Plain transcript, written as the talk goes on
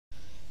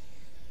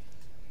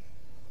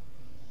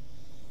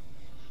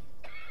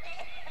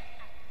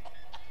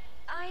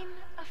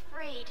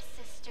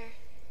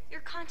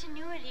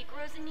continuity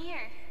grows anear.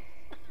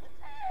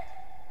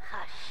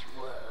 Hush,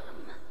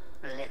 worm.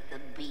 Let the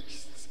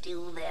beasts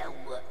do their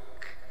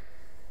work.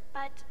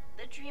 But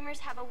the dreamers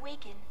have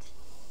awakened.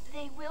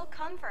 They will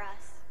come for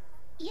us.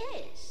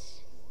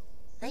 Yes,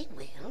 they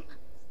will.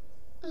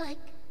 Like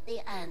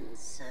the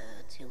answer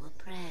to a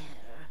prayer.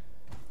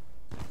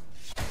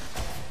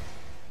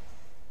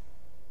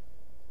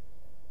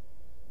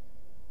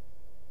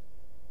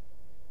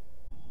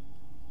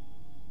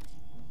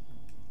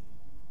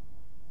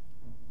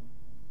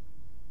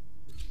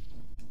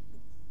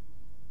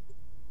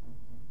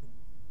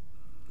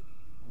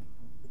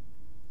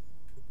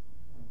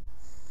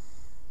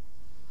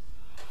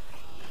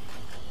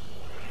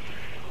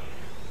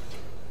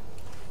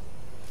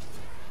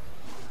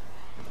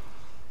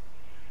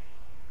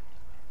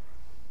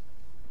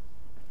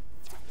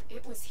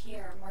 It was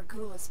here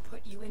Margulis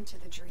put you into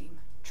the dream,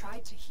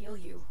 tried to heal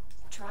you,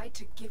 tried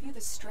to give you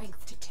the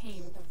strength to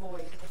tame the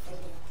void within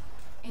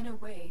you. In a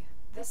way,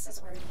 this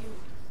is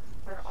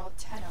where all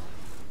Tenno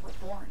were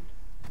born.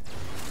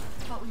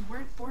 But we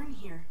weren't born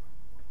here.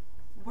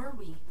 Were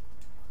we?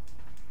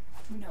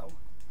 No.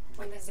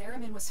 When the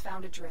Zariman was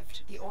found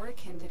adrift, the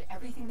Orokin did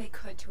everything they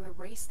could to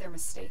erase their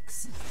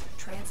mistakes.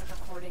 Transit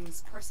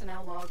recordings,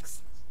 personnel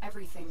logs,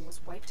 everything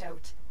was wiped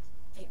out.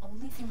 The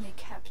only thing they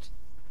kept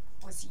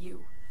was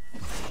you.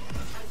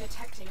 I'm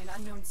detecting an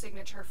unknown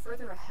signature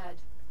further ahead.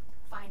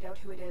 Find out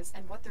who it is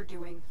and what they're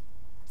doing.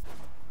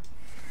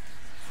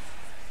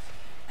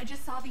 I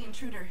just saw the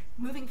intruder,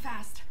 moving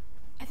fast.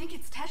 I think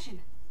it's Teshin.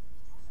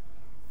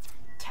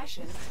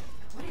 Teshin?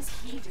 What is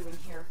he doing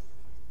here?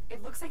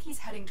 It looks like he's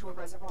heading to a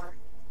reservoir.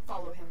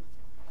 Follow him.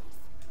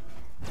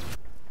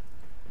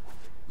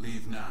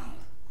 Leave now.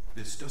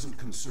 This doesn't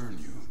concern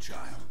you,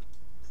 child.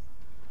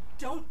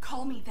 Don't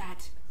call me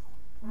that.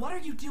 What are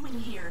you doing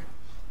here?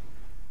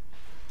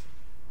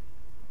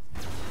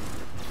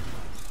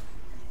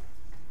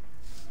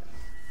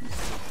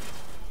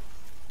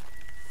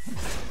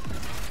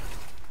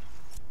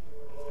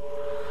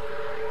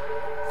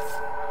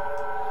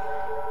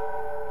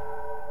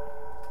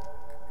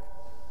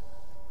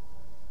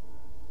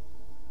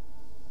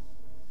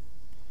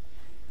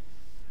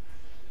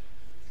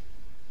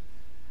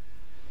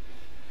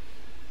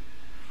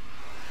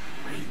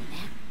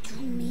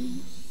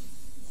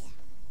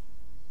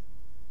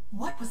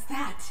 What was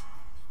that?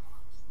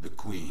 The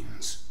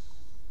Queens.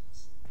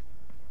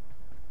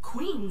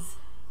 Queens?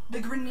 The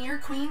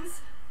Grineer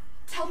Queens?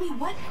 Tell me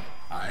what—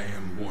 I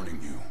am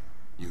warning you.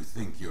 You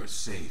think you're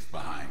safe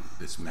behind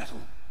this metal,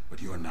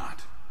 but you're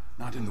not.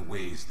 Not in the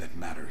ways that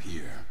matter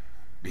here.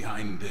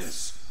 Behind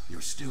this,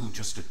 you're still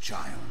just a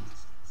child.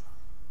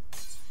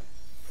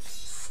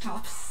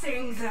 Stop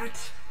saying that!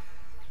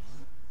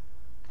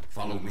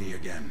 Follow me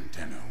again,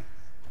 Tenno,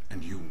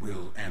 and you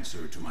will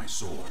answer to my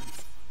sword.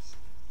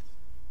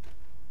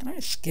 I'm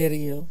scared of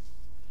you.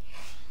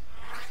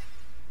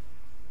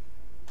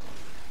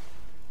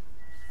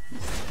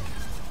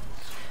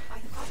 I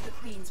thought the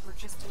Queens were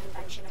just an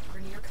invention of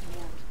Grineer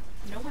Command.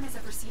 No one has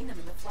ever seen them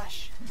in the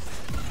flesh.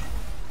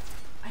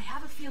 I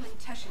have a feeling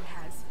Teshin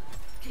has.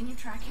 Can you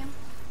track him?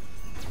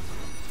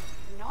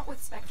 Not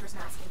with Spectres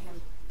masking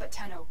him, but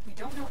Tenno, we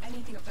don't know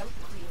anything about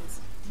the Queens.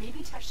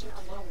 Maybe Teshin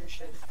alone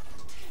should.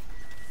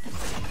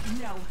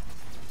 No.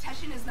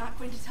 Teshin is not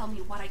going to tell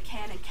me what I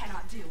can and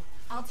cannot do.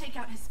 I'll take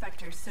out his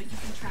specters so you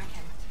can track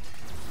him.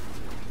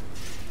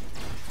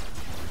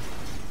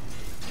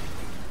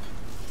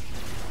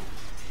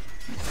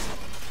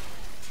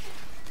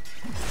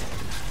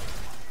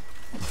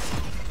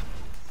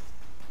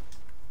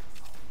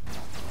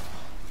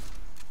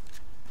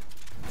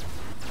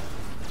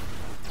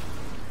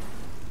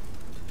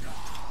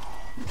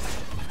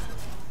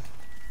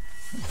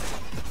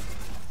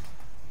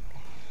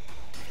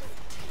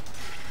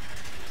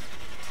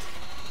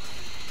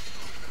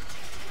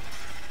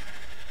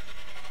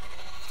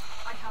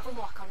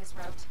 Lock on his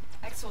route.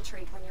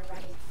 Exfiltrate when you're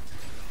ready.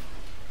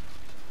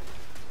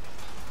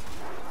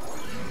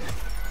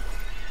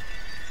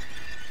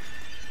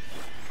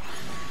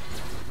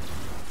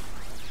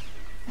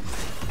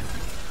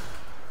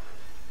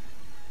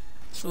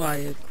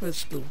 Fire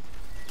crystal.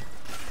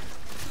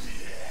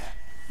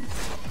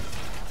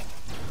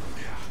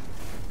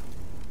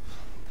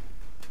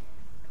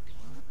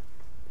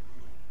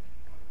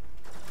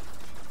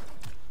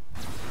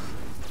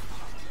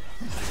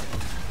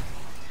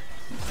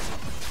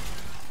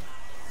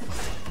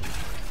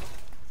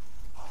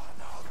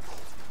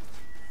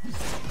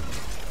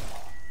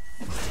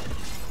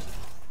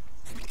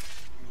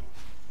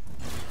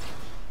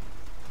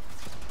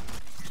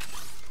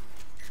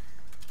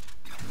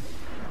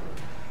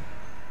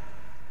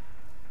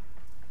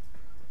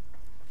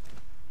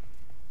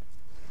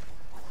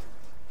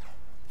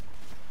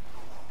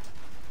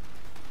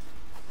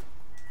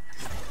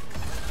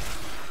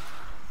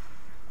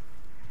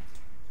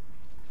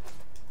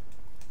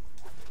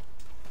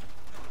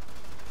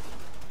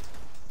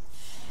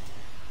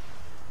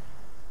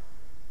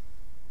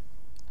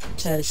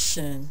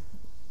 Teshin.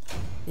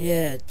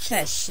 Yeah,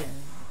 Teshin.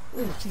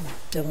 What is he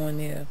doing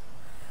here?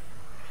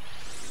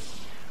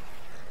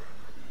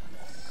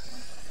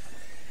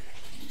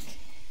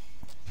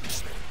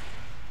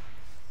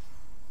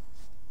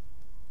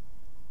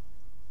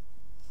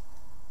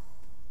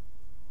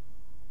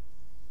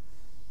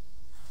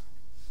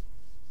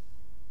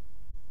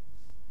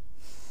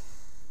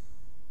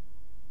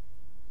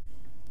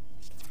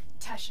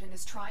 Teshin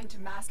is trying to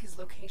mask his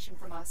location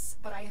from us,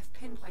 but I have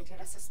pinpointed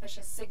a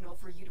suspicious signal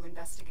for you to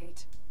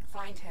investigate.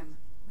 Find him.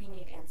 We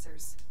need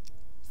answers.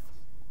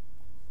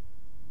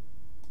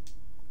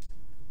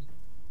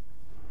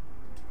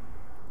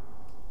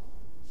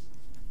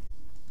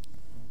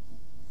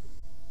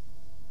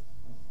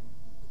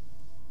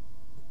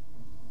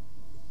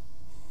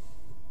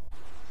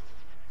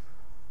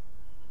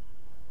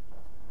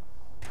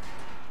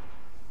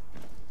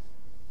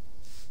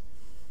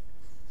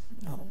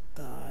 Oh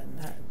God,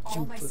 not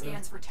All my Jupiter.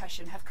 scans for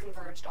Teshin have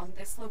converged on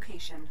this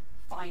location.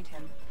 Find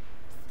him.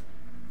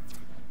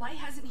 Why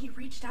hasn't he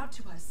reached out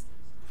to us?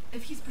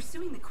 If he's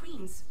pursuing the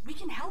queens, we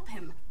can help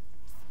him.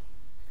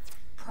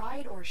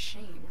 Pride or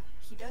shame,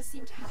 he does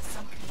seem to have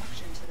some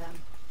connection to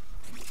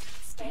them.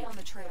 Stay on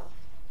the trail.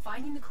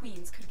 Finding the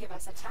queens could give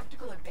us a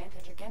tactical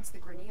advantage against the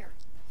Grenier.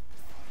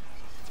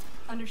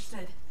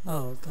 Understood.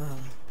 Oh God.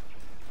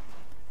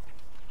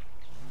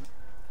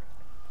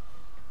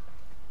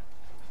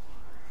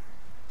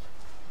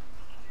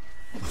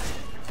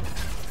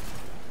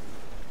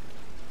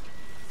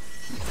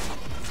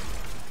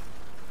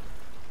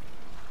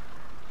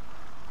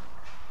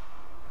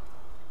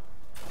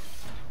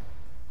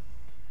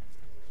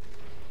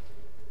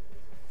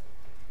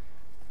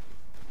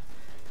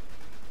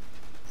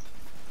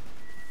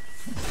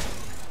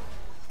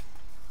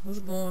 What's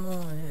going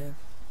on here?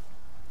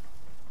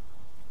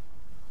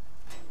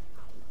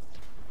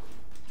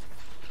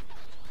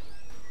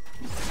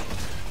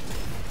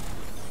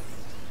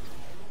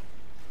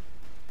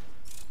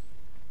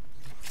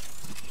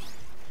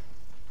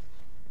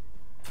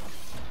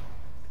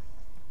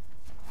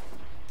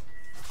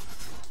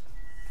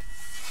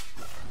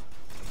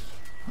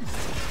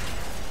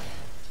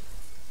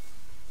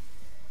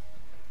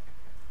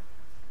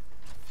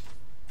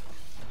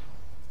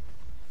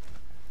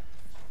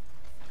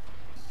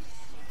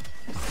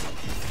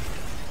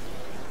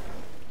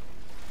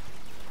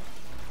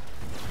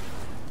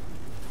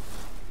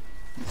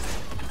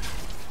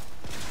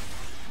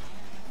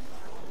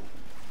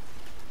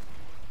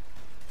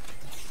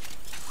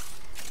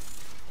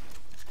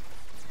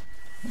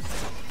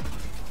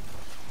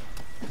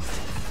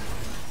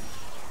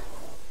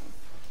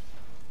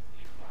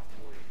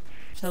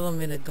 Telling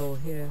me to go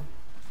here.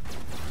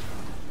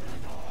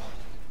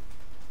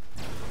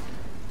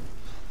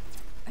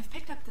 I've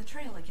picked up the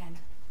trail again.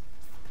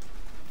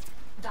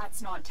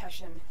 That's not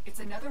Teshin.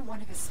 It's another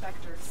one of his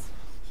specters.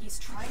 He's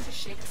trying to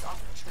shake us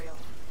off the trail.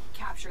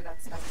 Capture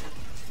that specter.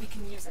 We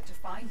can use it to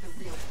find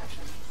the real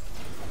Teshin.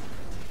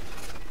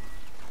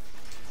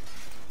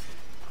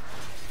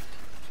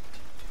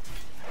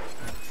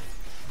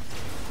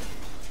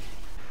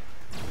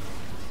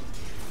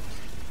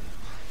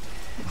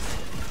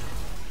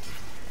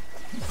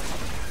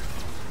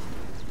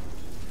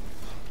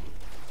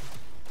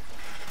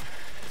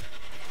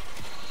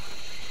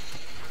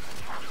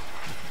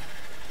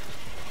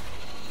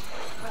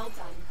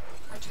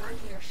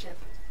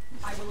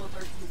 I will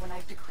alert you when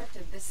I've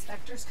decrypted this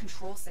Spectre's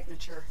control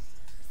signature.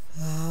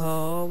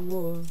 Oh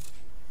boy.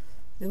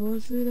 They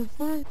want me to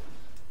fight.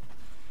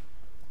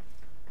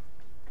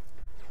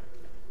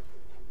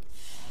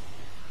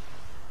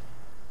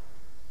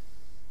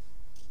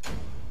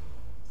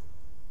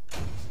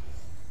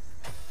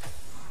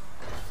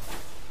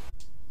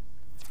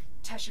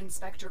 Teshin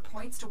Spectre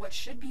points to what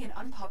should be an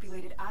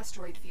unpopulated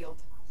asteroid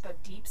field,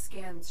 but deep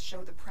scans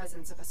show the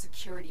presence of a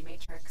security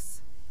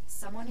matrix.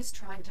 Someone is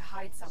trying to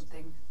hide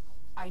something.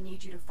 I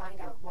need you to find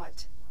out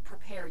what.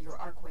 Prepare your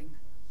Arcwing.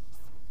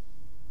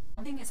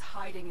 Something is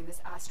hiding in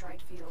this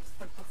asteroid field,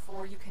 but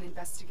before you can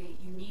investigate,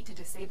 you need to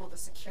disable the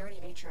security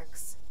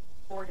matrix.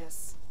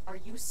 Ordis, are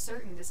you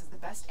certain this is the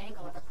best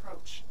angle of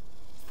approach?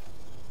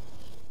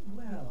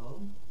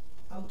 Well,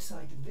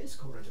 outside this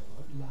corridor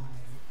lie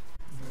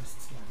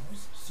burst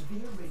scanners,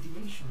 severe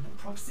radiation, and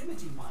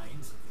proximity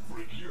mines.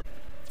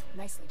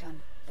 Nicely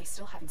done. They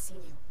still haven't seen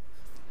you.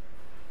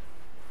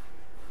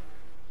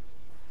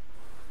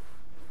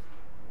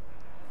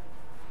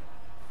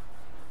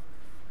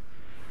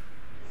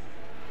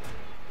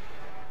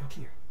 Look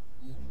here.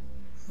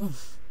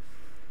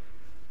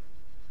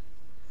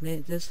 Made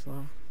it this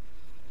far.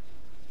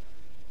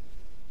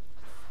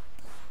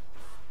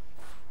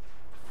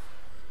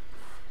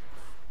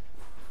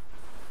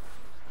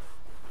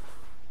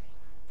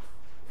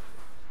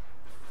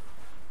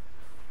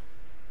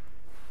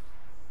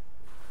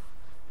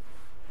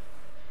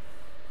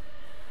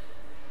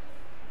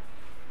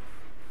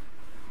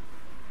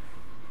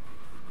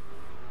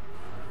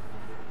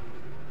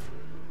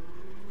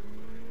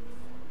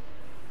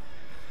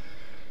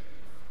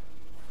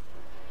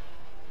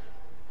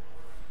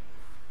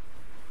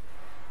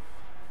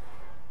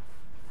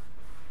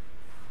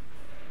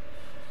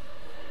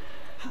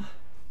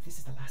 This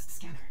is the last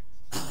scanner.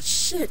 Oh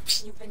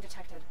shit! You've been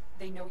detected.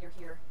 They know you're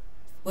here.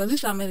 Well, at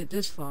least I made it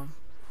this far.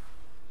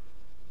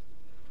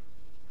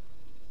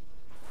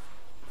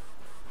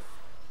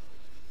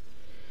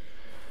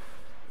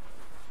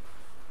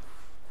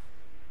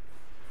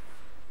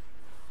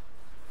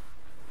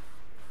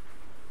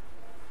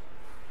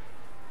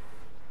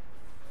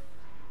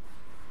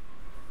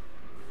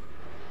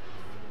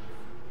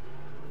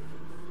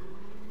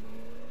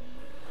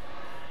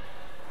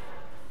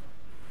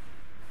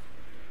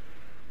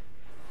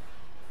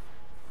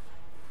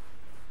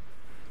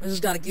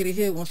 just gotta get it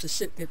here once the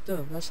shit get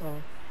through. That's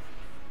all.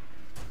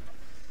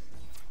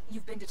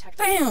 You've been detected.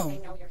 Damn. They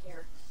know you're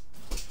here.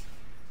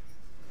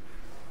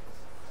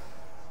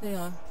 Hang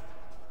on.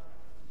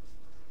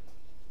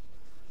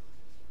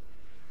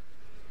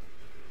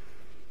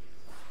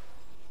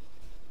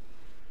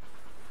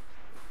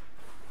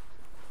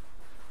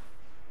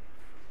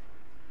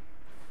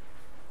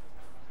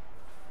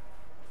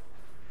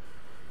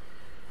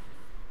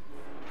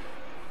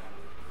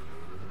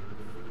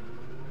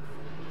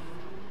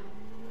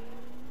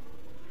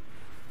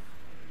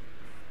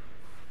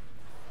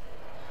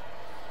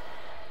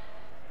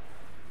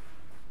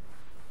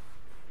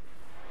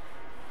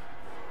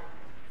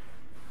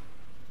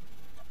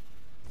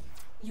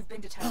 You've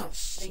been detected. Oh,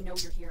 they know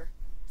you're here.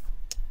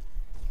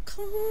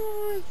 Come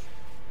on.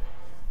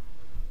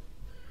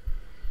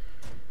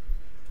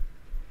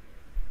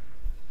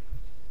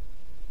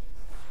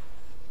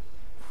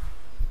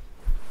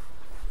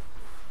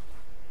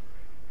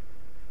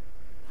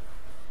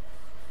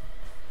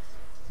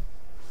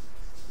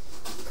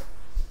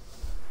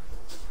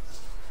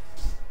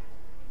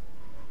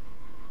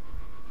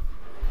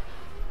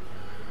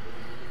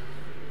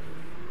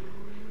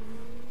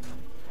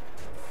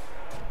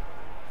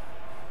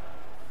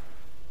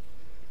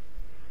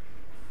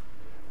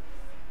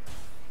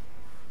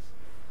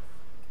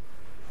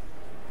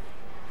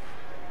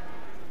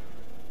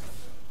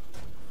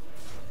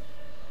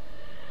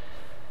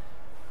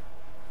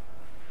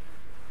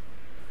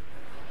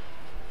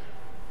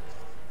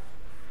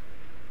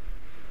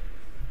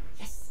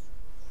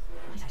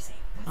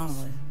 Oh,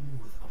 Smooth,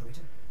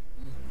 operator.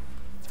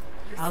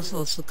 I was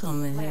supposed to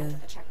come in Land here.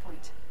 at the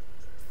checkpoint.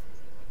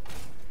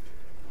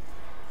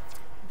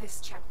 This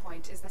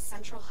checkpoint is the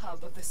central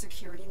hub of the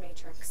security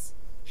matrix.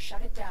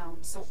 Shut it down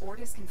so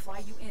orders can fly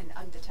you in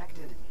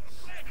undetected.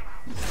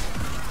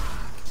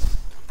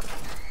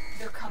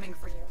 They're coming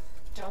for you.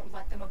 Don't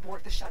let them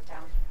abort the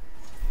shutdown.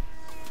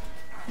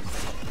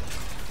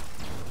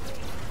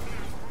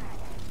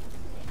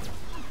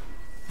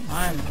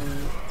 I'm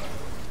good.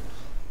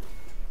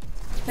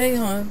 Hey,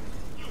 hon.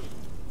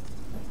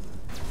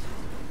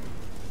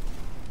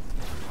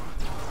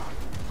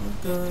 I'm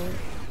good.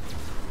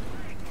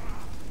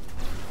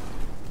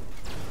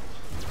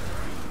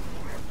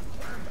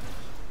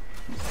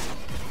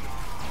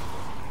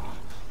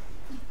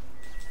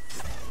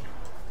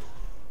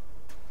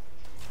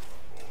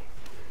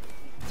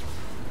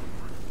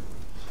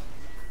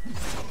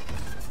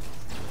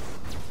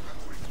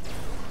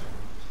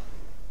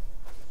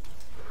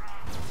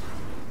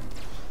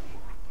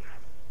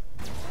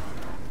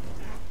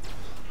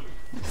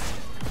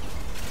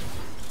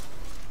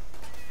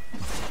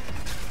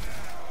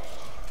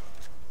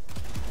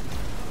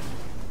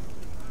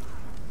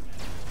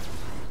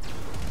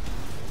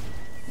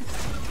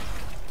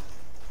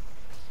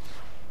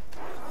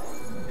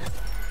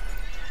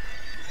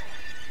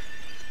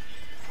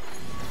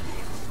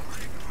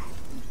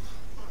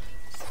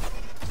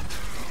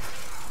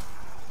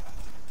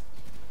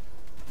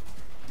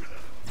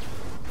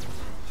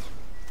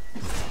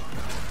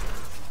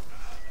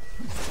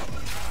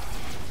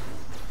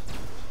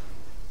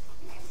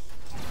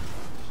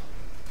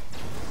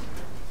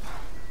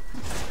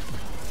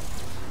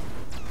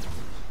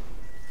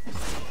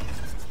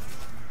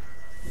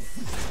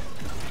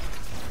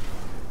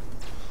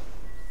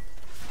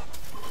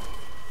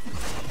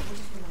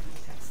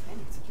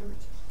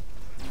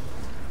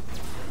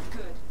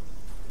 Good.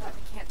 But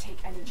we can't take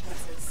any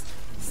chances.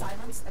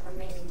 Silence the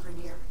remaining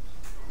Grenier.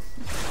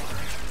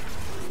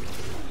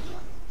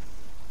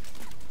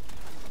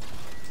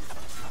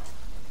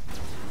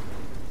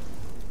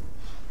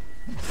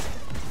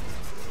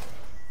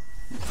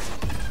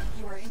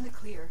 You are in the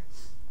clear.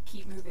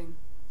 Keep moving.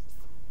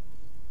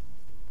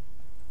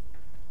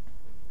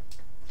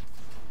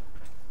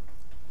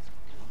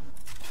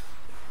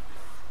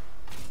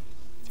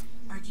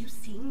 Are you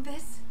seeing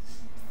this?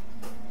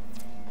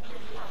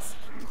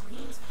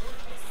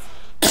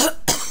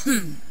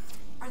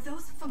 Are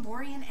those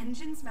Fomorian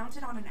engines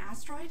mounted on an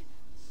asteroid?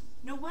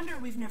 No wonder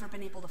we've never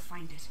been able to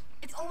find it.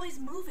 It's always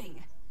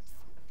moving.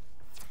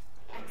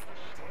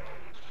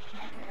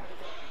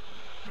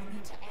 We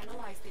need to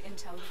analyze the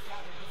intel you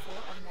gathered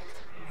before our next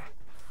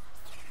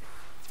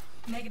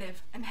move.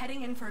 Negative. I'm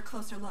heading in for a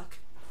closer look.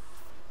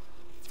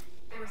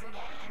 There is a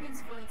lot of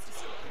influence to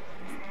speak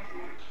with.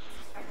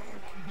 I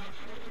recommend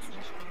this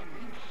mission and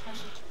we need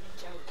pressure to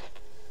reach out.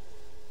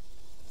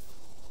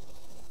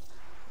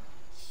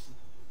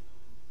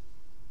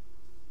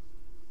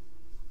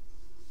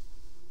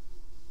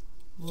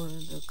 What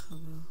the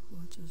cover?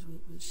 What is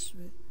with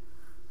sweat?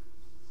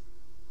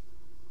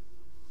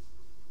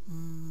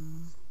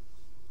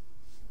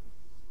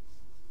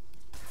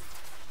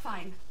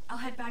 Fine. I'll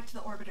head back to the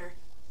orbiter.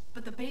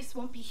 But the base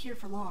won't be here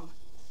for long.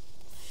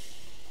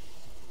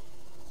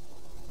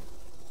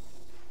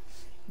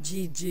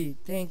 GG,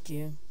 thank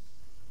you.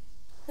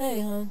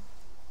 Hey, hon.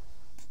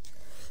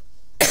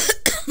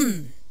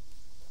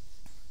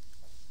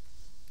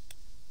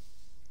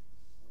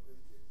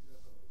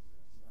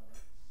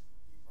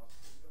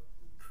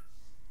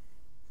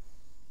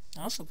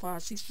 I'm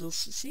surprised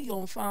she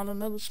gonna find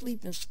another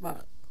sleeping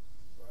spot.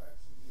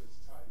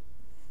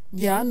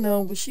 Yeah, I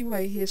know, but she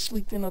right here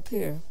sleeping up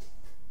here.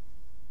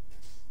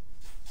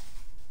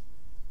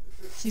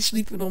 She's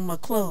sleeping on my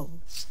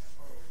clothes.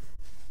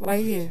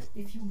 Right here.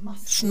 If you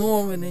must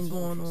Snoring and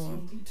going you'll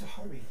on. need to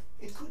hurry.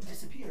 It could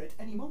disappear at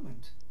any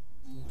moment.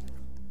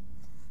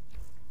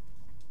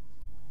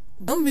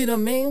 Them be the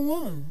main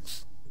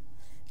ones.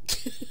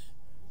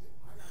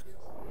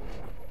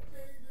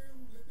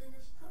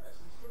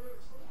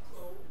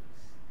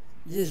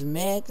 Just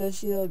mad cause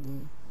she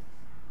ugly.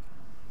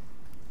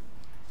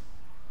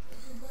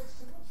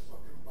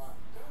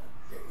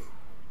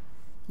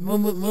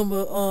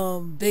 Remember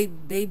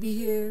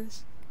baby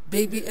hairs,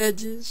 baby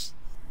edges.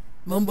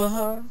 Remember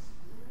her,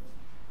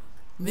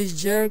 Miss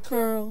Jerry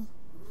Curl.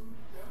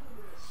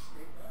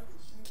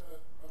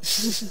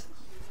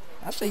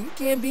 I say you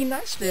can't be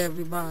nice to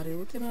everybody.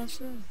 What can I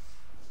say?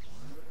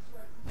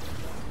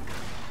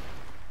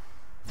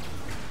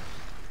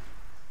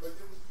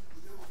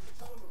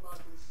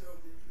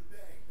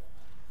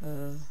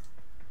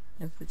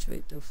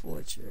 Infiltrate the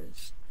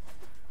fortress.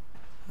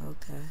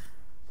 Okay.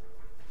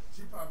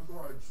 She probably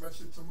going to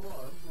address it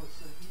tomorrow. I'm going to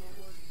say, you know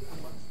what? You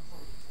better watch the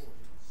phone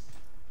recordings.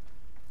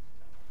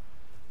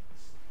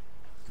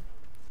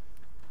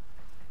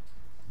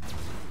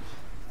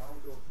 I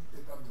don't know if you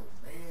think I'm no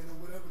man or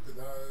whatever, because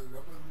I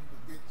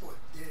wouldn't get caught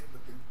dead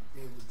looking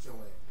in with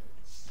your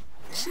ass.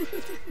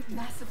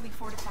 Massively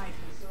fortified.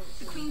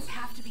 The queens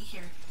have to be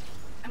here.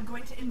 I'm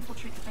going to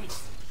infiltrate the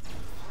base.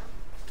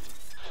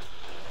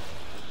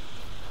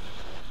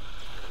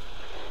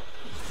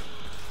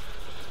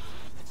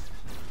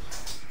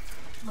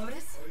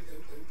 Lotus?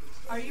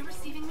 Are you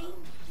receiving me?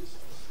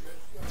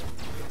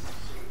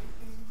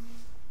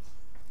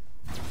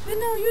 You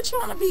know, you're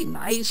trying to be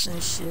nice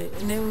and shit,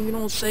 and then when you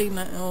don't say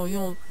nothing, or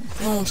you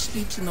don't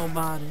speak to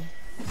nobody.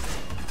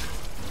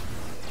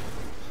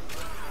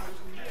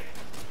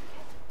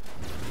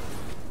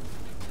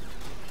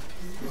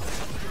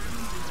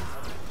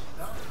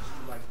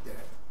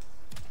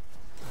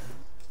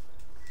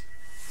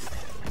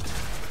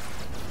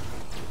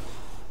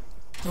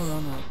 Don't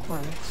want no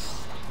quest.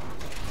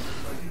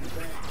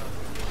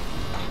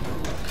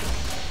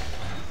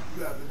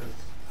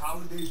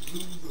 Holiday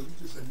blues, or you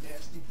just a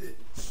nasty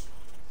bitch?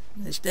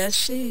 It's that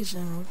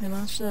season, what can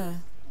I say?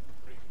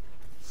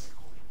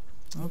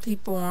 Well,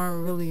 people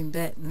aren't really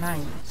that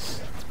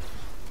nice.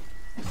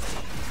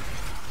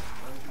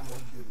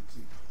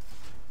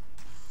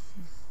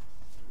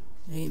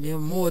 They're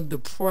more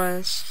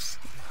depressed.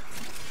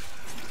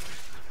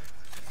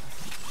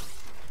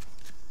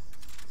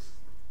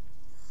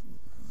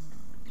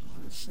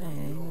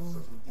 Saying.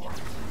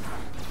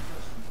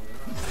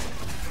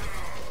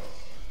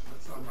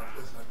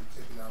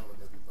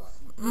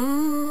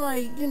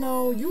 Like, you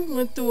know, you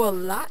went through a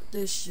lot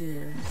this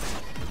year.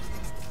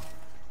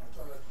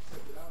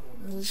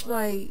 It's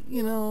like,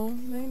 you know,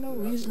 there ain't no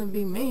reason to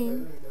be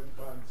mean.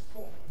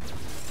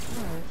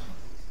 Right.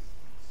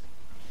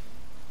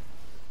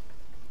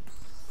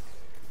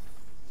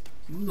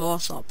 You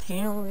lost a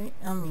parent,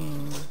 I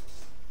mean...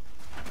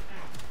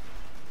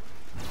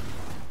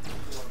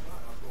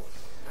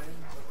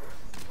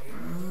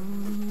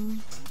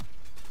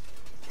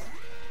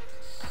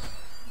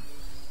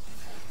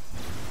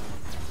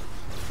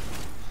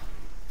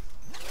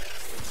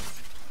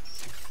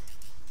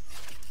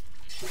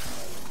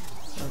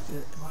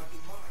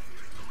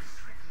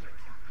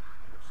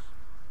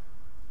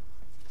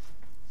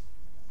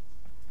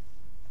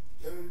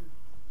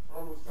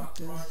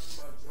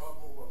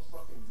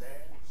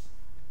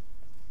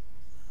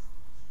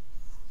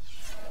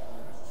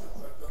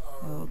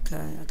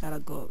 Okay, I gotta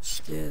go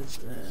upstairs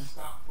there.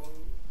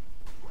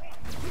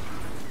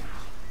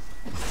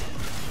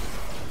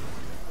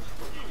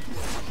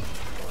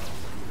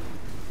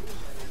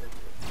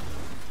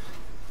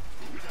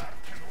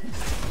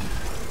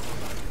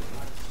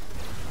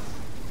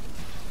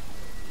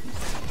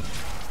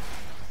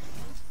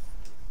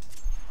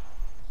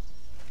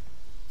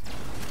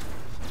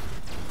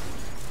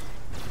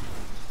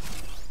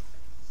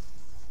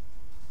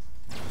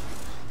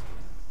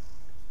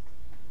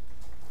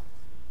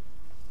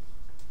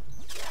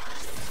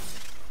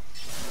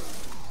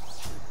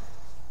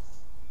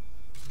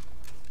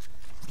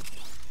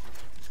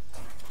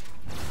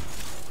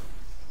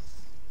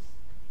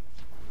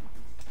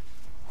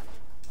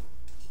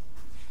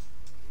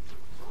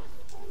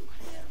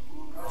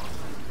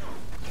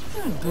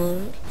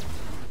 Good.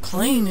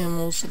 Cleaning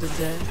most of the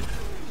day.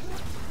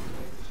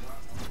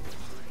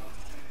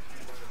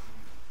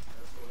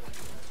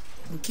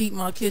 And keep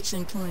my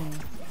kitchen clean,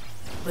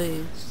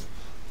 please.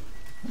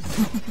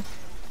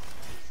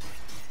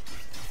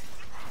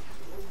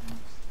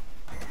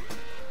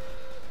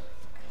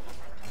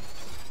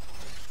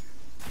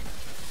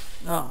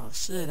 Oh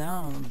shit,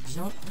 I don't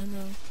jump, you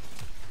know.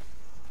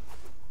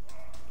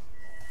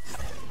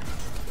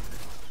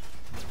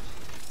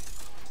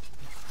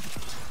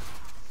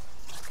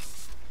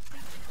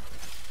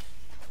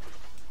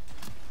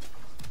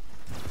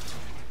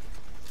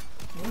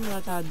 What do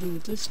I gotta do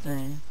with this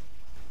thing?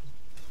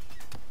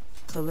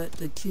 collect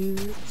the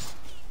cubes.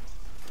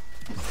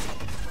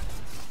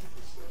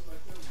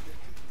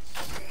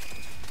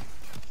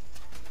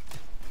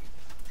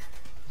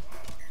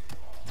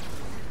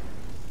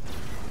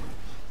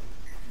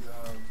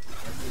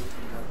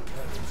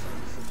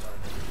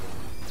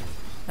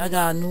 I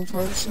got a new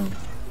person.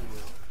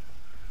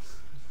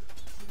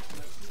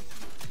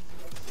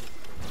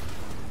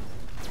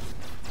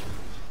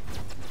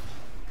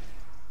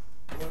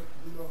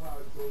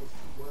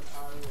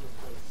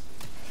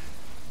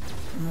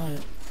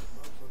 Right.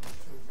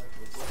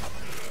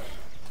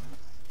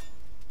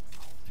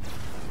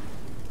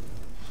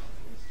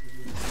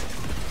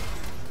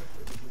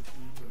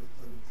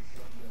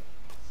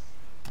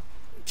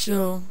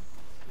 Sure.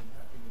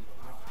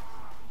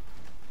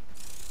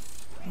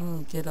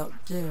 Get up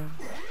there.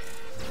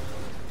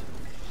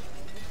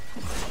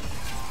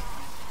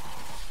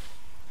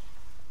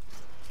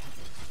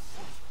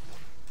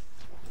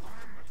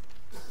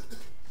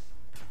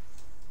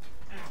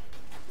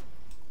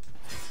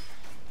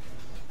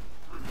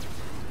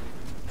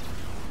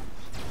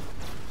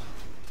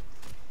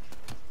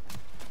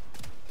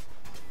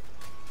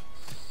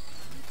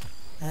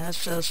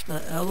 That's just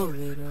the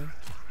elevator.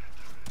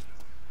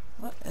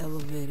 What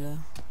elevator?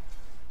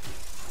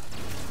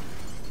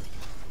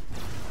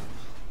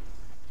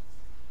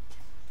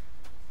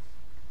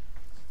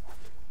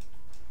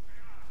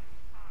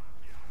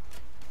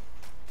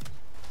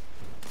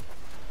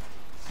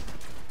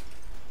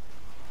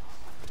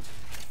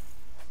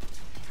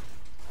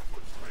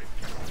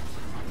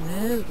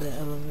 There's the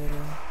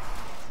elevator.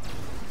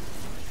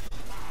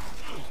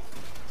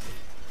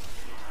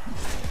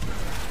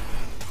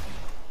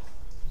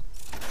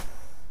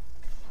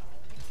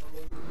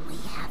 We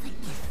have a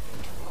gift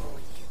for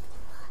you.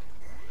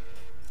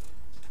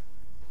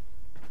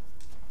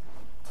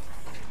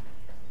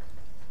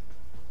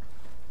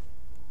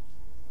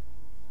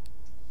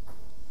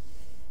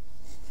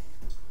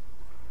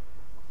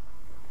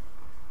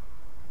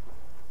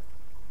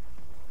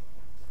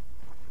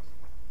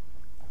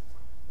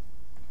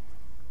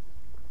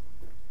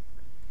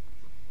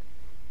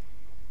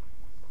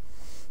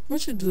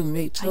 What you do,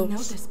 mate? I know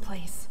this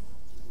place.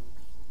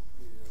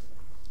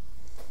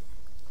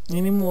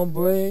 Any more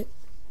bread?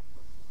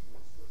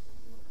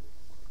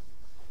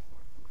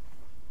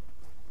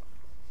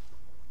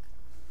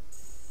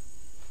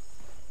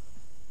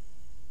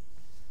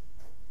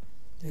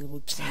 They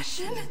go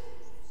Tashin?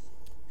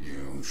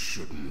 You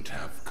shouldn't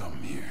have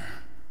come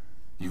here.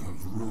 You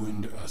have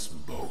ruined us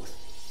both.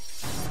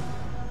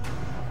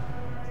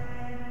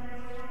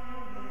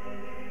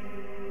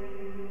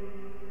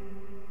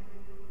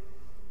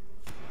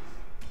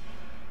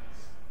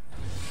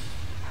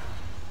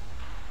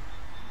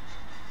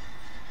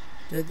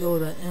 They go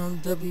to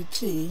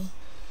MWT.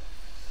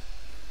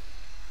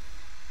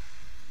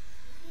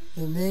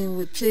 The man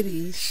with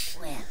titties.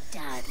 Well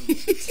done,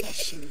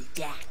 Teshin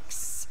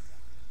Dax.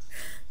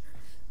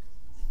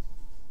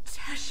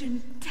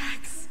 Tashin,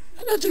 Dax.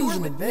 I thought you was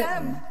in the with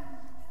bedroom. them.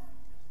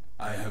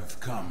 I have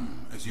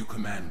come as you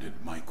commanded,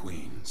 my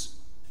queens.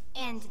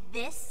 And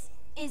this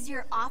is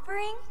your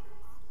offering?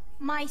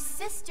 My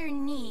sister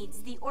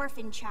needs the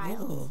orphan child,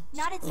 Oh,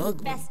 not its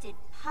ugly. infested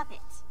puppet.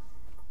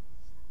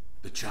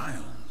 The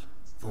child?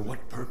 For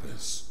what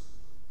purpose?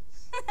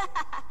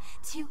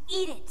 To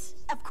eat it,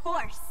 of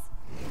course.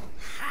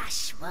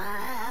 Hush,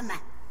 worm.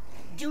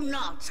 Do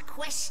not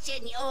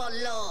question your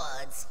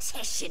lords,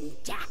 Teshin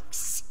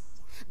Dax.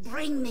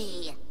 Bring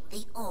me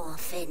the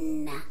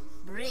orphan.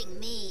 Bring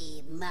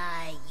me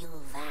my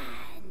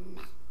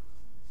Yuvan.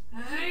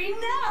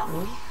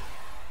 Enough!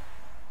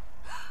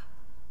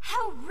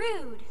 How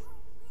rude.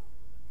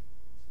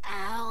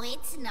 Oh,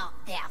 it's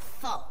not their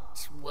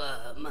fault,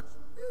 worm.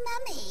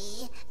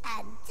 Mummy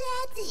and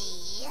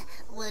Daddy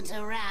weren't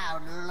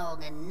around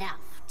long enough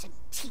to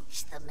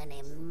teach them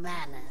any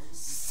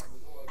manners.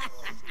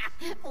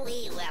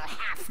 We will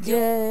have to.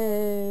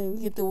 Yeah,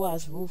 we get to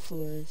watch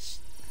Ruthless.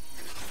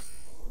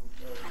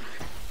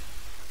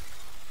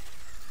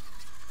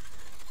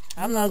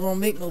 I'm not gonna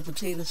make no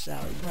potato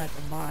salad. You gonna have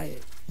to buy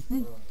it.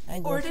 I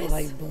ain't gonna feel Ordis?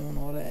 like doing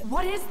all that.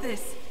 What is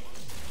this?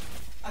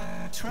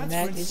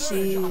 Mac and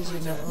cheese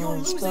and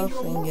the stuff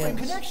and Warframe yes.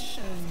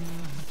 connection.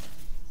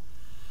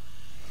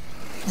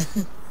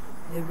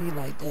 It be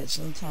like that You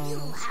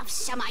sometimes. have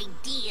some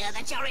idea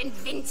that you're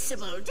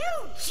invincible,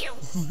 don't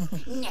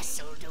you?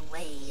 Nestled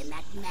away in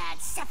that mad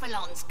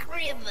Cephalon's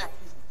crib.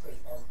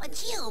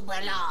 But you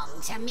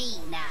belong to me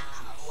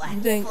now. You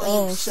think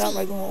For you shop see,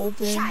 like gonna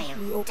open?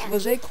 child,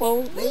 Was they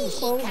closed? They was we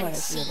closed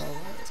last year conceived though,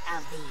 right?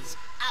 of these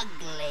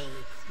ugly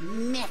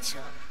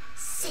metal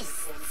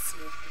cysts.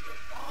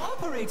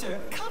 Operator,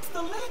 cut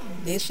the lid.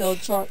 They sell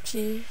chalk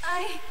cheese.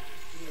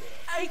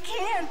 I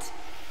can't.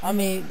 I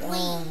mean, We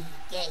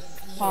gave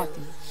you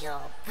Poppy.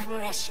 your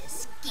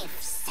precious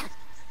gifts.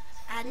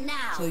 And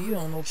now, So you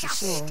don't know for just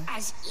sure.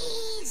 as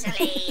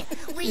easily,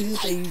 we You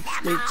say you take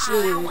them they all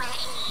should. away.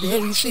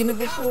 Have you seen it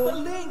The before?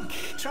 link.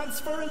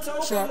 Transfer it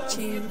over Shark in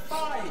cheese.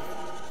 5,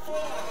 4,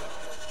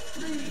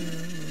 3.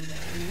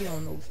 You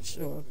don't know for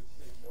sure.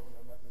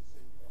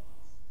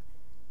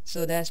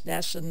 So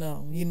that's a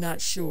no. You're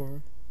not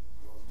sure.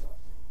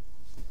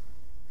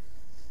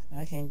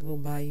 I can't go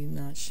by you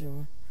not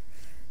sure.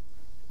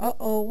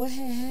 Uh-oh, what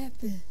had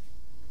happened?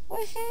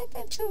 What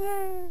happened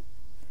to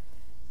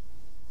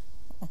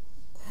her?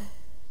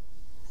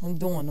 I'm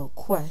doing a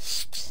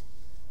quest.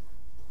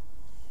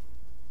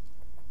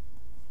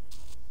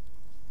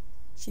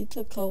 She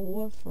took her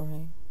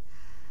Warframe.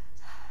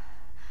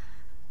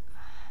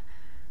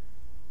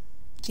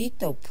 She's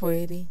so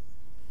pretty.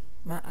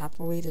 My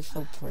operator's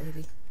so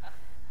pretty.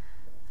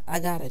 I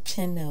got a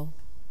 10-0.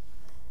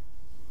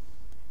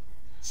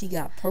 She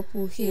got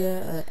purple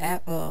hair,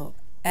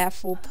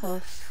 afro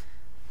puff.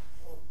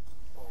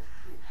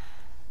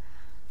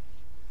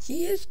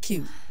 She is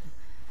cute.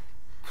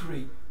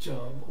 Great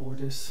job,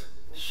 Ordis.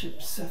 Ship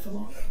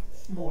Cephalon?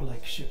 More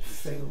like ship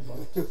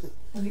Failbot.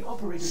 When the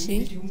operator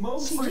needed you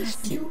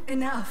most, you...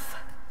 Enough.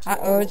 I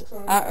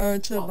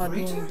earned her by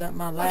Operator? doing that,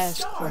 my My last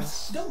stars!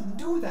 quest. Don't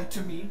do that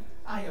to me.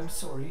 I am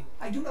sorry.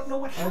 I do not know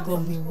what I'm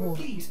gonna be happened. more.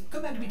 Please,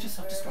 command me to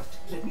self-destruct.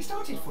 Let me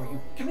start it for you.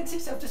 Commencing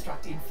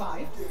self-destruct in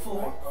 5,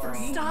 4,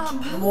 3,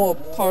 Stop. 2... More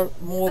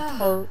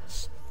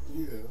perks.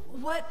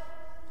 What?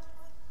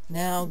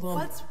 Now I'm gonna,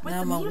 What's with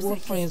now the my music?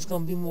 Warframe is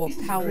gonna be more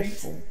Isn't it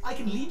powerful. great? I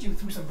can lead you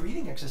through some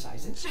breathing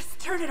exercises. Just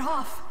turn it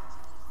off.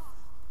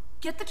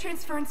 Get the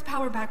transference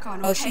power back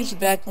on, okay? Oh, she's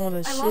back on the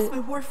I ship. lost my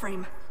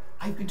Warframe.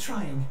 I've been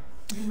trying.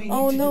 You may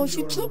Oh need to no, do she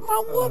your, took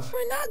my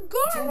Warframe, not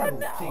Gara terrible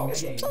now. thing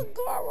She again. took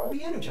Gara.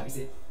 Re-energize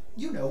it.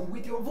 You know,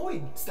 with your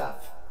void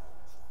stuff.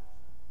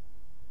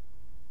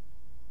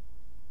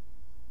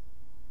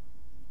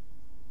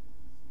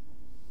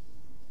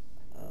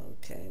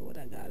 Okay, what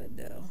I gotta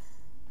do?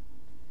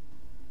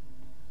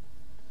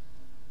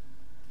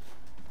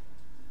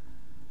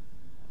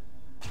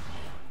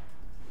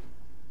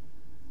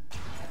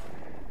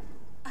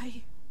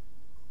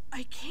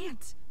 I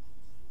can't.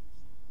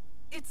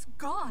 It's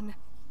gone.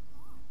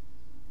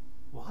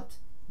 What?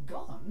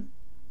 Gone?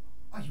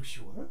 Are you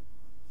sure?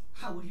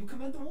 How will you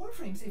command the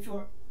Warframes if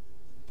you're...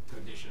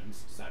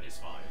 Conditions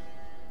satisfied.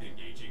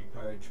 Engaging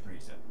purge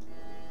preset.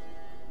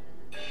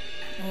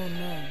 Oh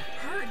no.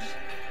 Purge?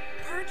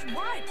 Purge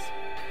what?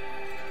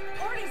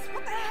 Ordis,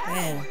 what the hell?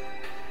 Damn. You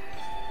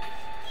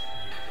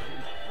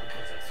no longer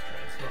possess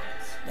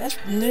transference. That's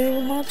the name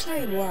of my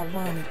title,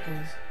 ironically.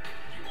 You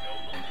no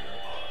longer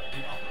are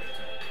the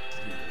operator.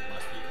 You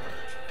must be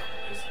purged from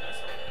this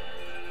vessel.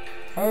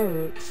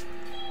 Purge.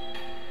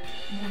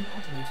 You're an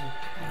operator.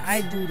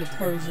 I do the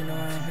purging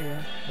around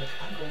here. But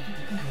I'm going to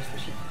decompress the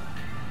ship.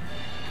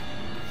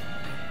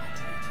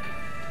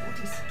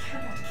 Otis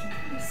cannot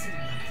keep missing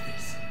like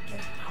this.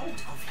 Get out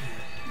of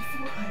here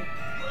before I...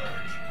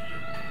 Purge you.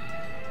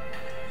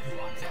 You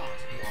are not the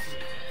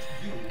operator.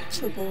 You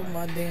Took over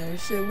my damn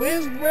shit.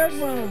 Where's Red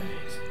Room?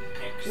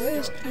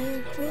 Where's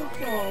King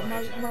Claw?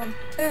 My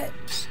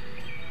pets.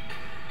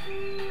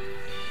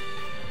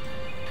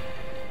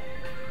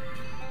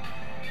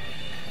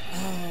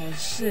 Oh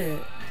shit.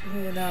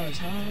 Ran out of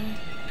time.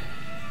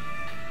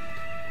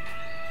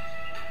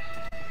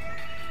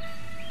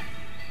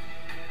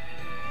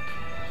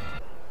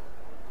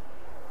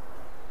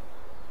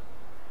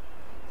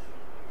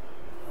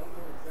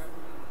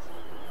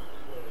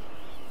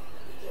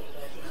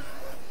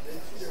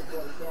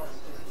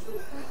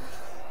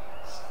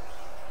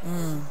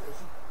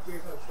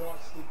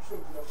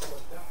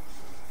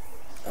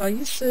 Are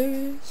you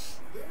serious?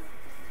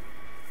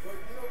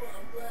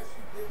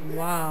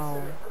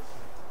 Wow.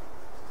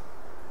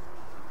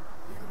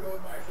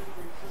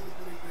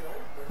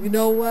 You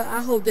know what?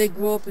 I hope they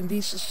grow up and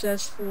be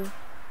successful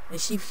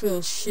and she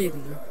feels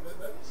shitty.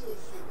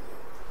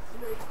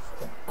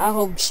 I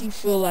hope she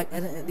feel like,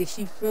 did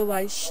she feel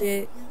like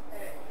shit?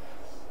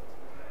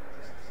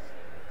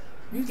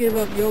 You give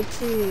up your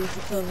kids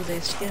because of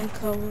their skin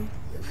color?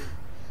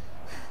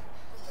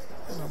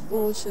 What a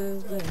bullshit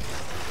is that?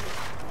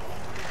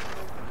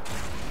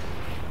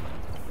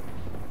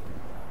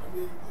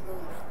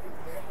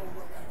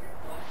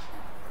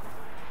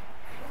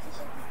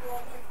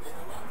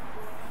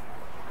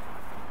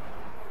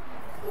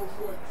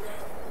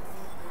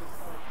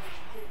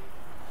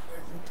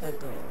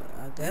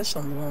 I guess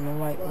I'm going the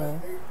right way.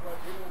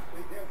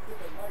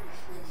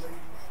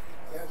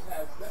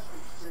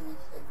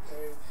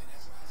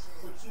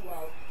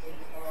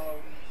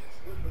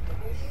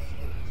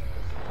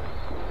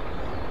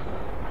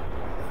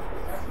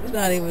 You're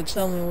not even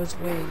telling me which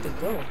way to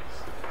go.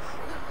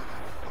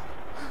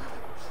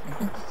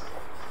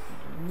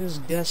 I'm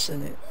just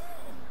guessing it.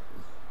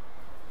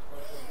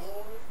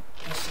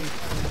 Let's see.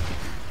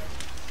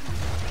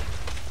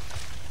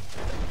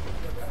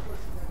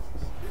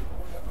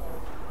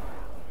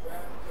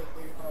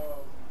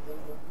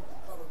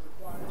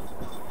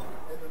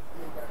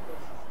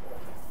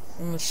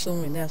 I'm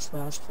assuming that's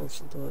what I was supposed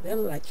to do. They're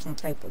like some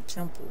type of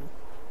temple.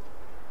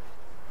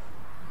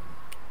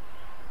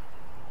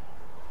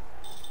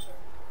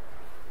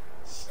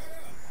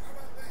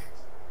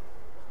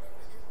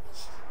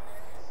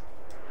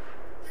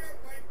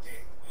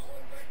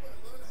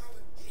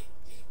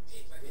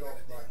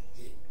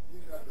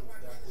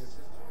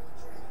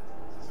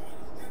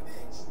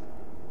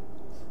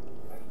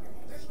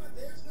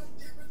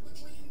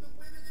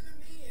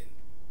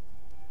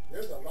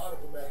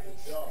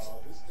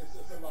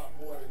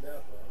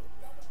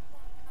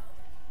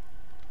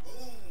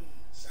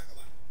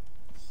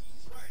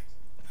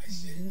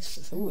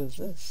 Who is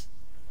this?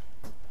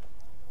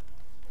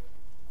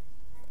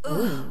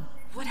 Ugh,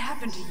 what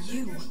happened to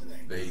you?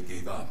 They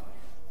gave up.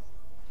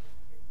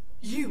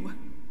 You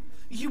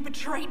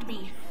betrayed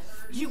me.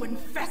 You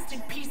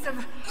infested piece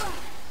of...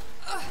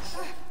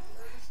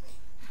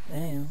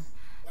 Damn.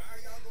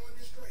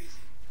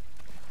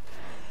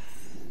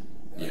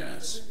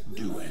 Yes,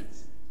 do it.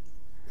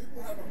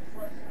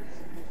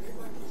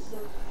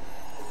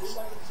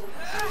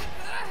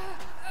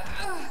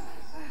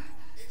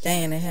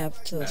 Dang, it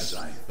happened to As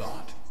us. I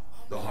thought.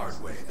 The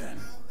hard way, then.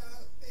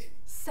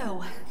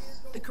 So,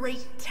 the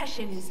great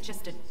Teshin is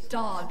just a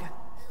dog,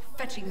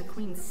 fetching the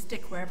queen's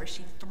stick wherever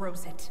she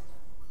throws it.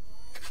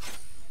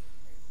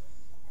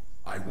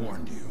 I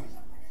warned you.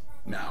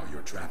 Now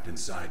you're trapped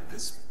inside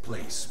this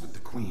place with the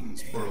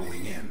queens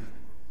burrowing in.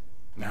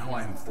 Now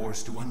I am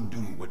forced to undo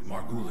what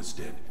Margulis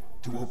did,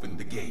 to open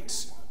the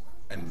gates,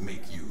 and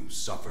make you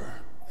suffer.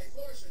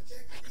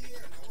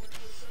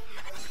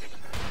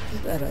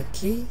 Is that a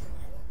key?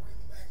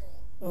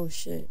 Oh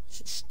shit,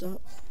 she's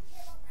stuck.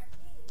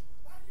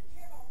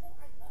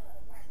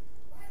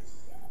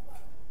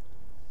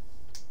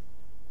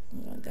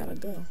 I gotta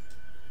go.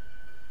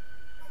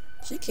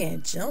 She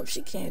can't jump,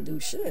 she can't do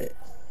shit.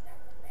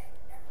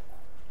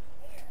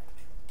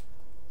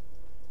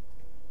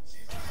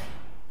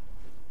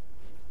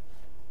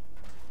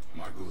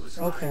 Margulis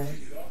Okay. lied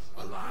to you,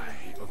 a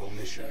lie of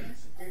omission.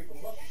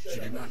 She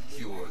did not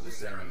cure the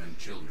Zariman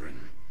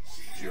children.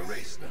 She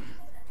erased them.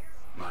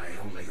 My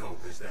only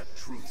hope is that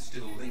truth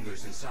still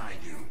lingers inside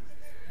you,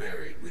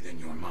 buried within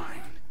your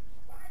mind.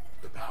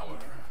 The power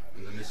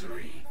and the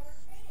misery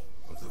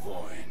of the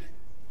void.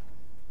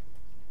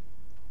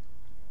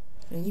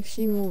 Can you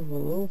see move a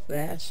little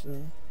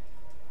faster?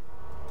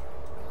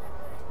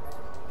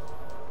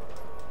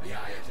 The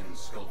Ayatan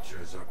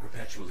sculptures are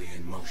perpetually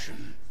in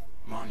motion.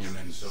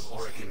 Monuments of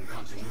Orican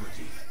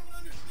continuity,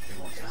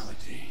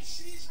 immortality.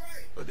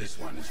 But this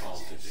one is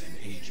halted and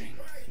aging,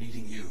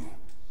 needing you,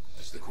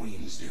 as the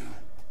queens do.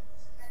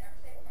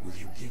 Will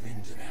you give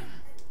in to them?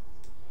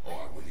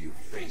 Or will you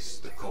face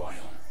the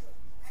coil?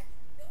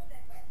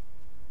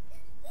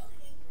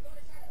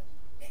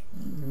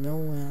 No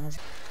one.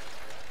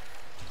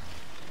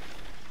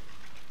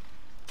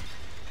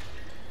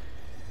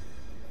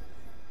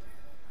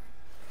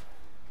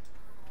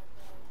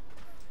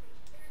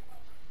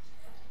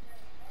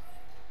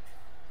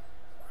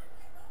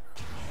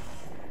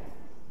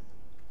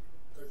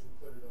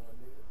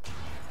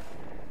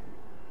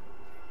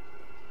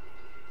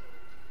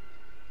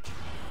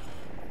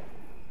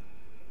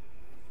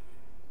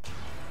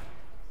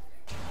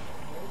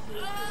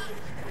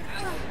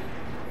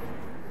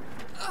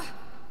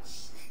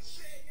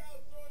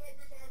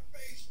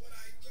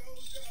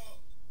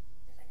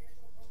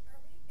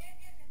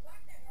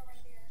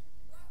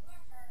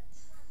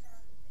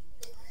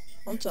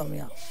 Don't tell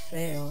me I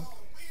failed.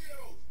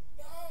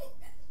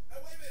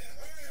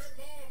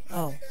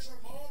 Oh.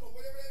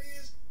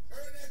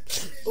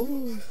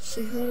 Ooh,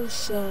 she hurt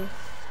herself.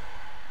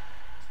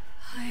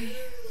 I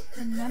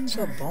remember. It's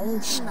a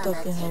bone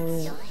stuck in her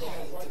head.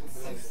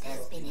 Since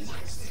there's been an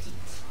accident.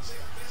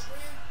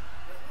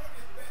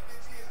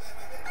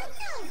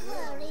 Don't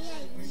worry,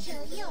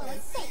 Angel, you're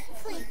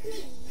safe with me.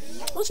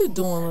 What you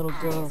doing, little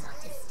girl?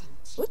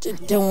 What you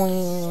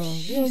doing?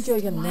 You enjoy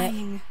your nap?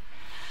 Lying.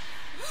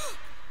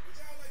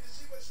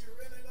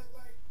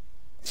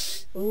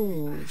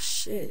 Oh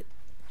shit.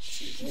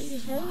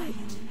 She really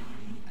hurt.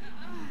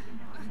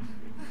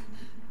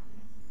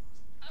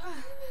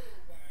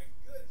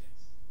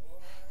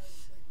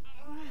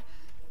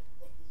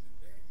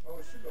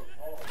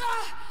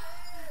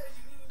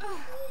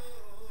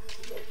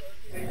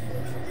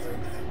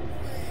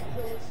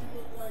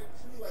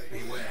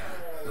 Beware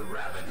the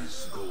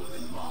ravenous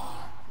golden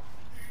maw.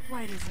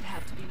 Why does it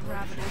have to be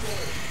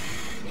ravenous?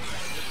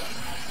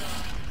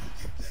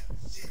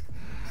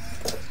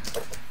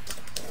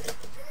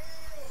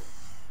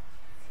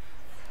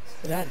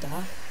 Did I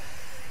die?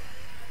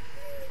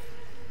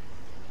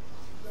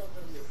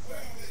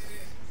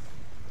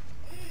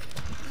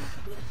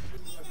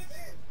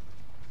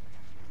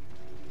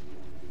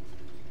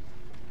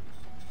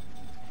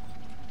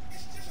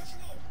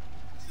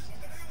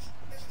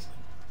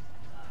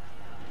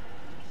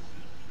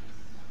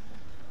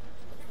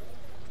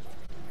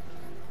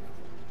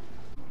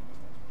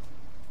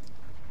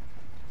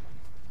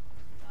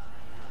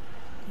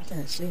 I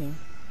can't see him.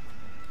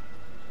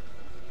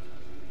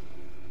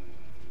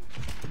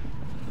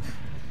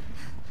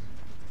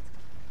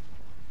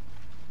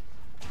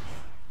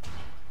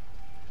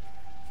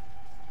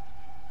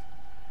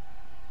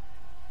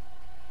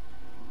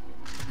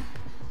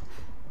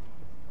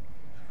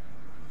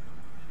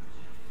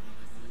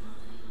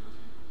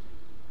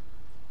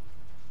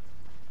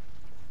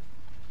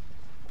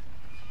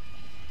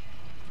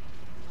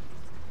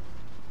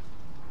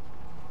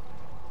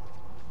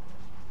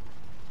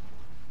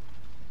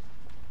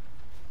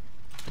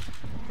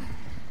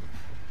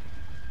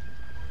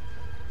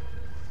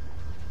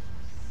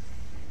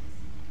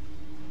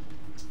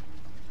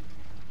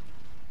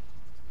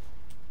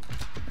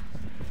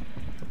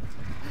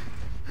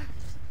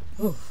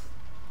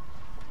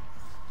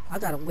 I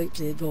gotta wait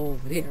till it go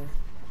over there.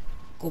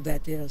 Go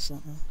back there or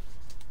something.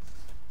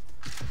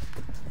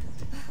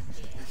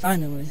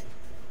 Finally.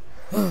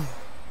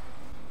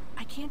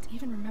 I can't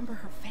even remember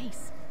her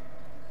face.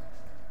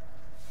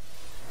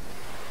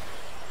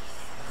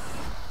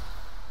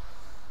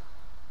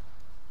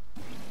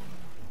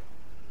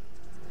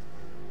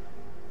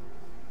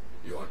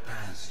 Your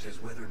past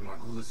has weathered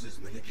Margulis's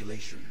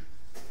manipulation.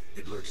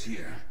 It lurks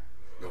here,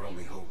 your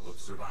only hope of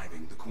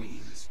surviving the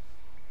Queens.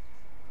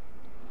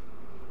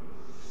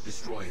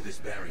 Destroy this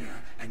barrier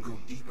and go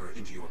deeper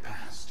into your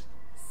past.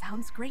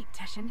 Sounds great,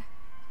 Teshin.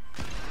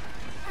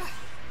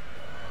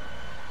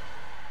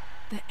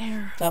 The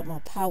air Got my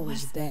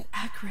powers was back.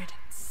 acrid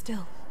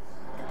still.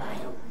 The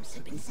biomes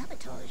have been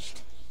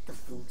sabotaged. The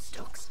food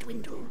stocks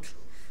dwindled.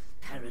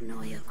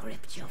 Paranoia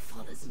gripped your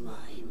father's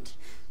mind.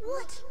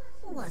 What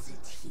was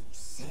it he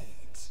said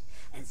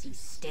as he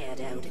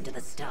stared out into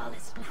the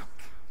starless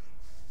black?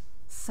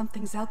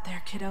 Something's out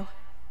there, kiddo.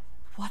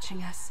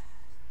 Watching us.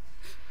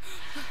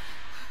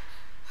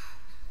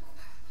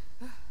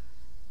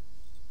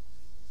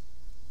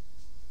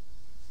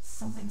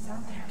 Something's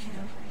out there,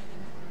 kiddo.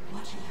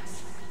 Watching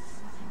us.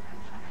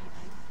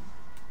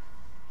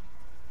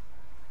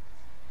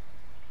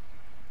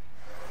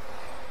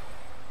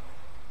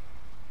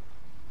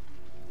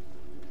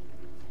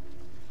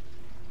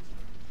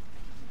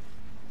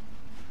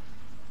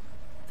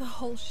 The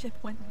whole ship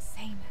went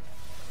insane.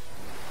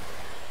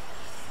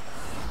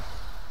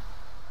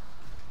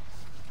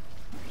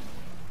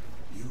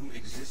 You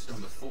exist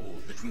on the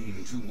fold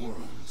between two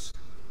worlds.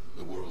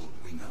 The world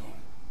we know,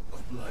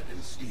 of blood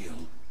and steel,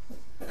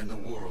 and the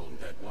world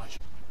that watches.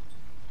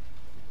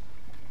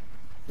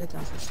 That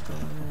was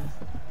going on.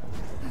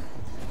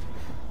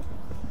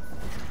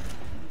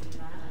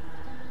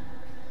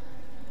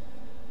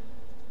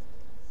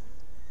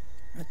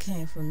 I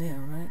came from there,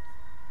 right?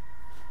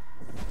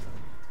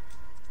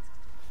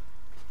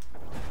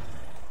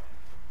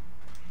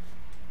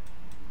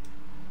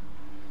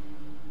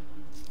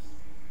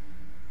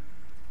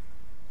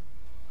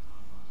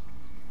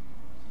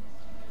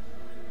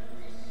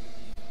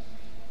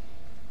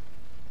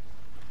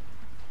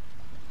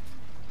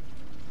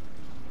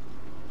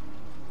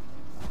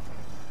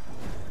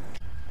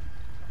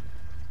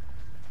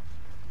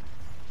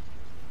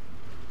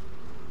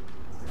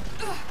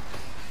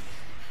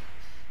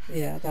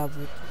 Yeah, I got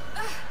it.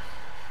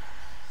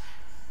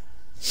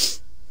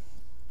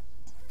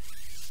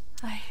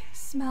 I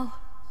smell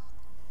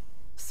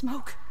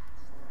smoke.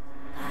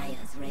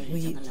 Fires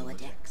rage on the lower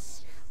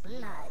decks.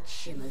 Blood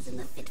shimmers in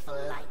the fitful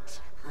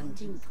light.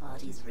 Hunting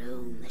parties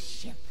roam the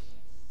ship.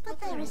 But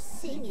there is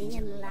singing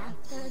and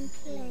laughter and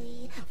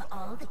play, for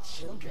all the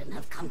children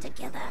have come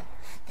together,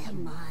 their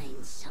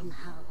minds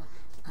somehow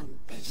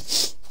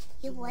unbent.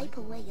 You wipe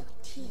away your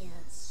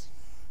tears,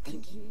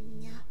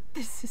 thinking,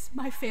 This is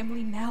my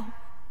family now.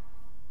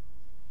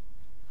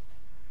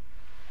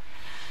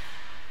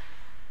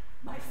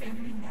 My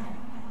family now.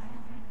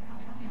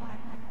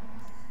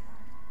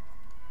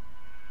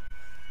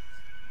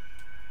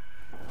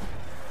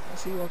 Why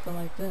she walking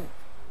like that?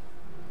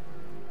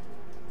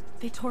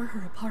 They tore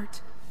her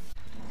apart.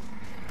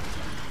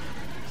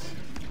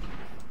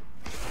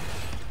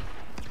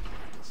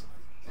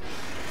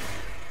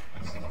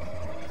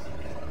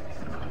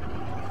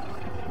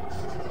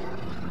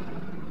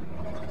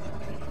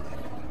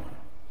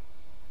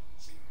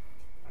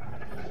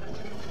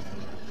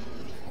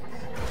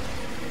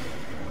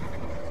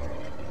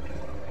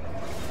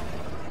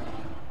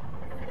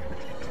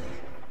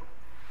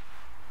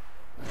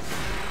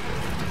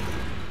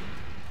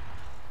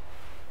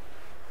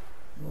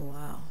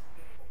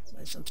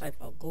 Some type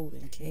of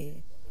golden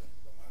cave.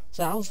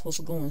 So I was supposed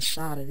to go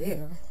inside of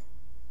there.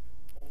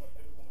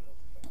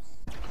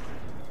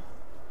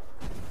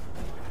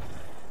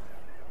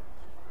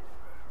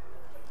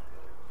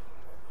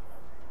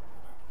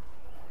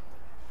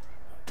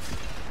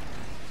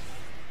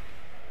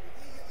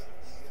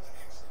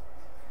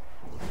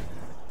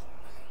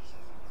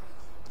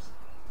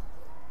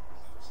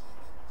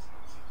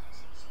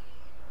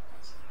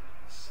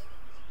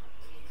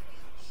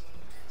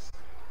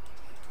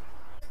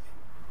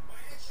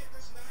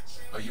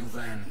 A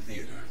Uvan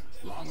theater,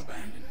 long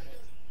abandoned.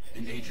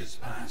 In ages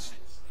past,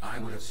 I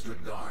would have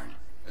stood guard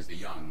as the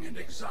young and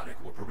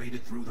exotic were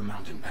paraded through the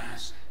mountain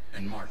pass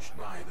and marched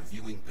by the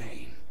viewing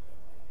pane.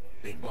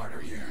 They'd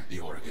barter here, the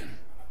Oregon,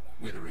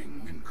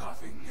 withering and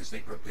coughing as they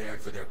prepared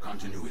for their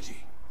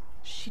continuity.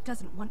 She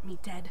doesn't want me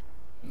dead.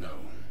 No,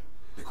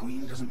 the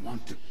Queen doesn't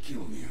want to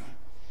kill you.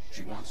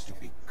 She wants to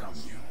become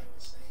you.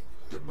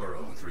 To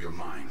burrow through your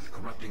mind,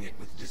 corrupting it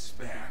with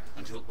despair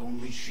until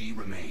only she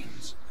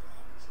remains.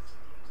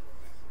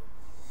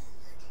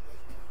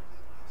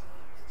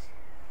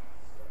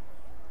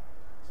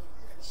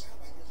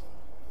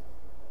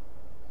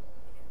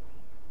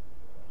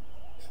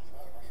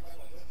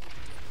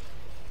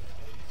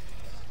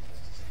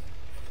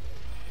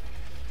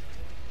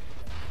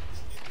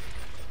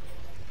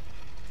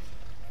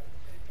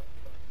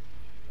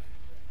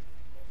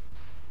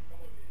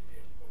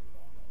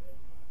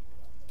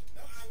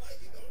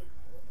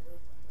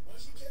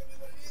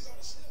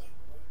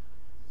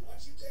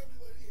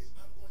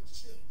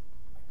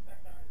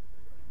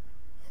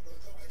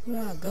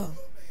 go.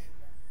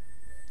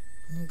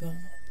 I'm gonna go.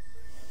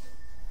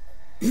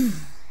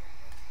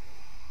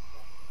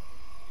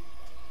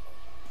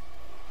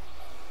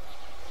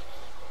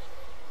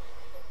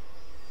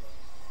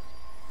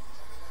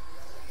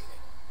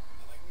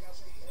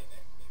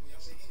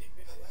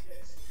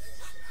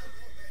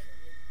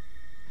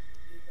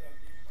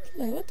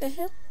 Like, what the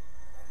hell?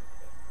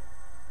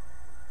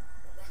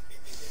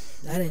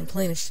 I didn't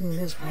plan to shoot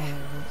this one.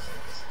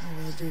 I'm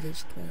gonna do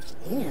this quest.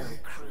 No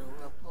crew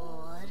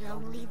aboard,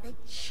 only the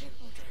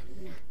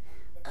children.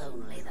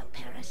 Only the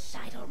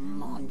parasital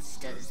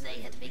monsters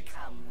they had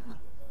become.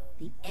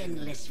 The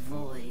endless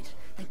void,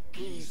 the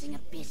gazing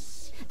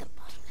abyss, the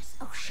bottomless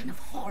ocean of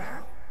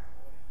horror.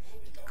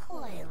 It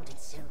coiled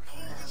itself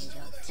around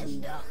your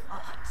tender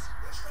heart.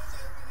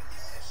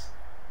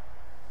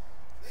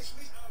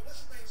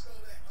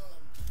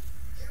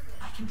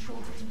 I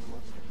controlled it.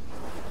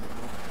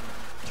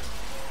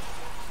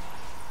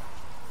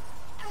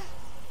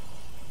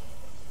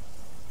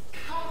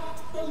 Cut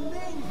the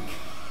link!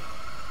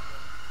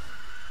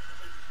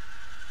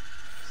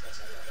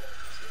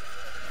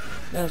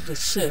 That was the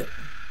shit.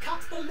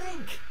 Cut the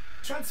link!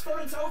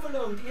 Transference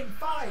overload in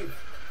 5,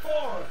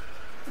 4,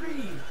 3,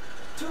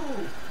 2,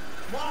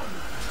 1.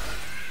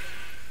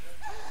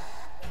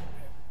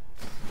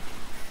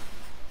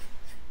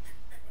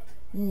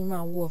 Give me my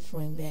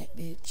Warframe back,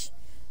 bitch.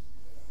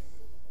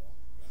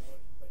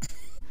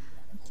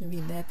 Should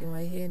be napping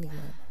right here anyway.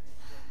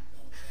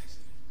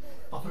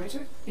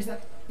 Operator, is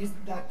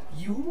that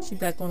you? She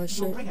back on the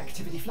Your ship. ring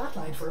activity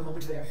flatlined for a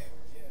moment there.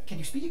 Can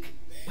you speak?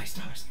 My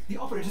stars, the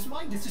operator's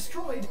mind is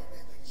destroyed.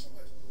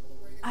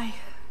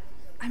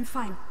 I'm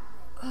fine.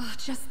 Ugh,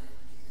 just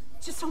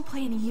don't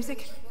play any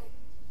music.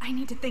 I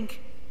need to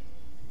think.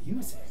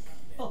 Music?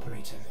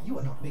 Operator, you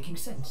are not making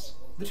sense.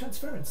 The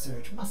transference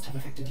surge must have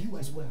affected you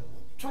as well.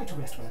 Try to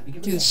rest while I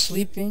begin. She was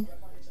sleeping.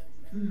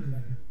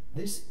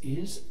 This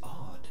is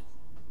odd.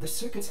 The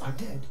circuits are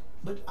dead,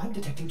 but I'm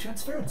detecting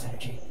transference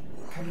energy.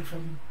 Coming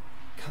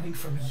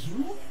from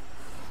you?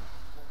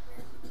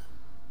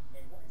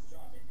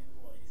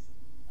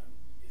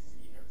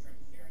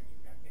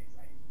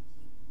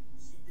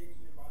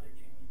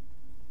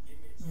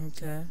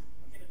 Okay.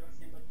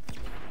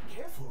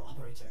 Careful,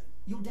 operator.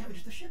 You'll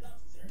damage the ship.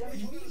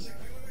 Damage me.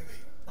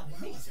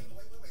 Amazing.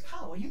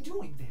 How are you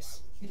doing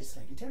this? It is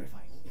slightly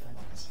terrifying, if I'm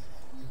honest.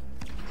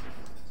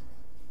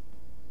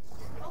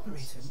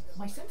 Operator,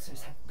 my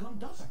sensors have gone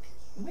dark.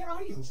 Where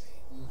are you?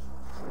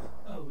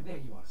 Oh, there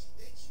you are.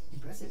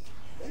 Impressive.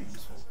 Very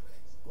useful.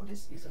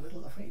 Ordis is a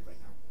little afraid right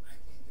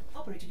now.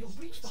 Operator, you'll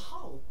breach the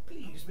hull.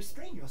 Please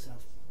restrain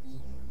yourself.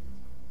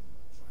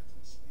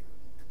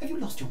 Have you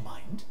lost your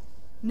mind?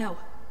 No.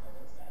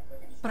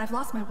 But I've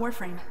lost my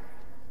Warframe.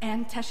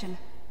 And Teshin.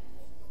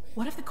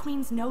 What if the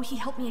Queens know he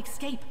helped me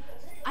escape?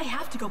 I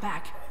have to go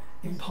back.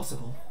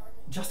 Impossible.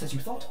 Just as you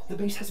thought, the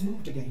base has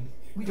moved again.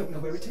 We don't know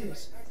where it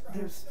is.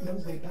 There's no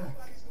way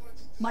back.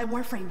 My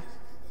Warframe.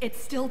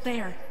 It's still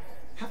there.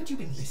 Haven't you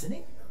been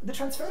listening? The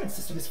transference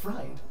system is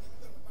fried.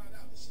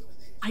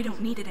 I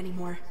don't need it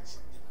anymore.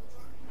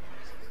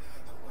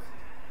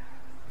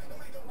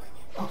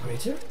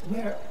 Operator,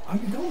 where are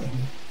you going?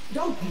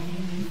 Don't.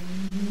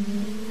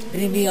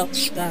 Baby up,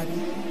 Scotty.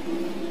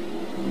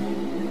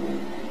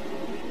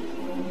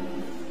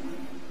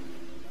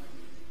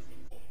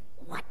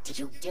 What did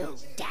you do,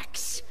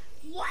 Dex?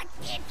 What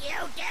did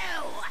you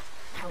do?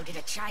 How did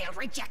a child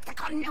reject the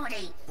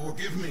continuity?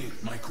 Forgive me,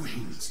 my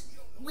queens.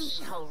 We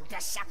hold the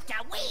scepter.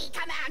 We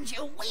command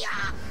you. We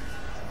are...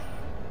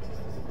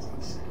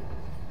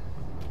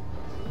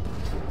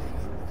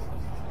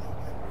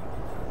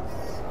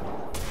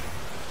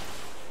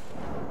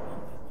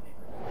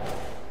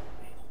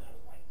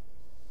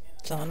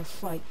 Time to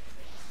fight.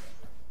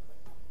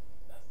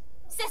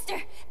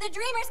 Sister, the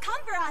dreamers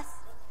come for us!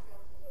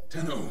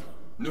 Tenno,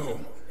 no.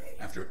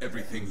 After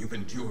everything you've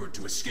endured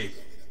to escape,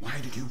 why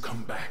did you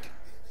come back?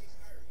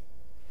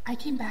 I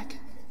came back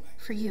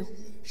for you.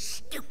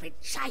 Stupid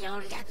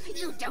child.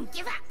 You don't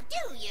give up,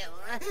 do you?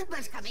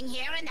 But coming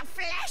here in the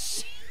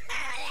flesh?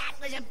 That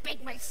was a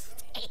big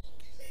mistake.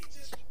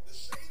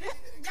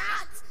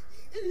 Gods!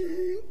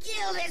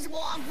 Kill this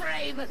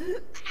Warframe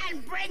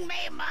and bring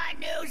me my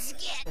new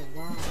skin!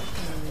 Wow,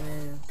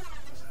 man.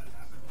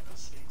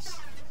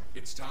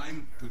 It's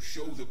time to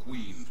show the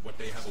queens what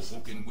they have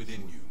awoken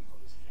within you.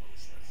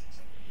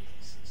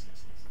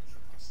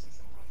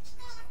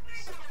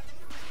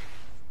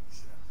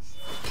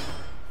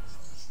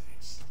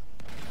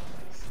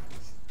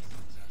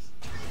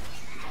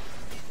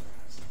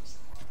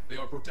 They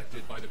are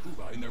protected by the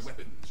Kuba in their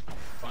weapons.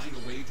 Find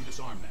a way to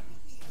disarm them.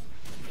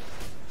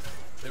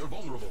 They're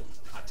vulnerable.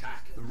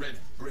 Attack the red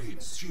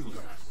braids shield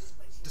her.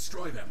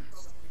 Destroy them.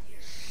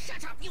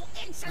 Shut up, you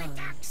insolent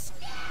ducks!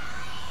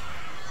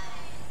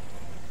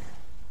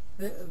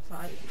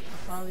 I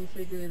finally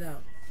figured it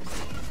out.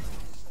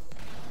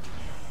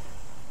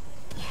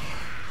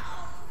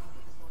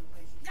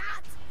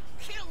 God,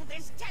 kill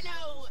this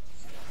Tenno!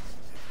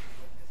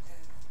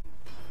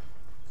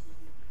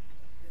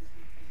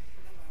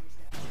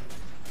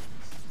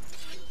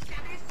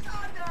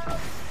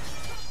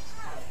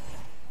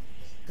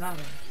 Got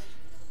him.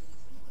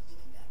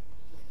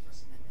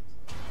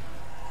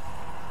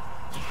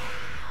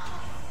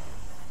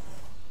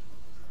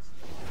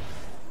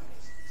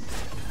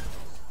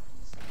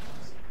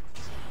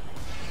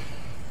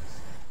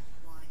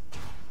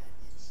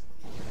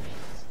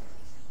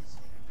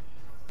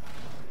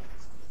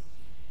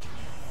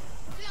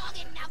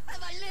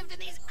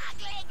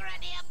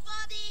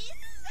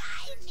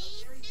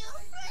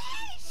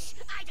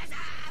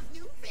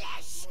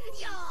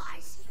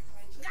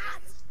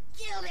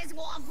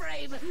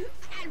 Warframe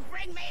and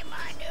bring me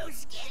my new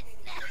skin.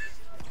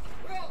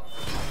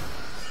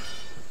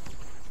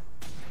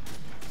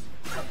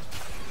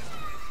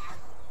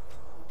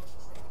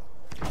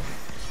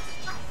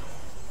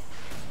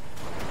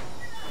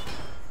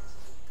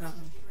 Got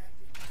him.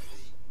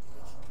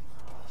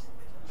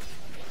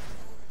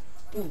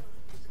 Ooh.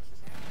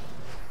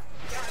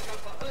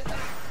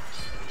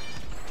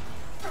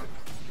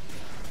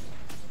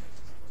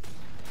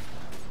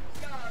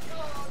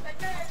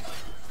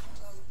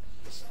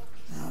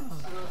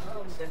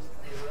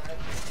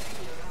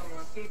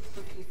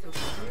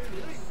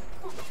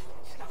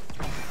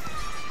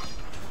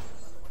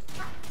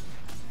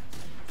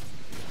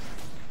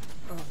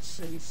 Oh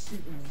shit, he's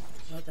shooting me.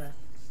 Okay.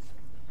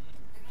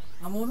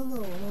 I'm on the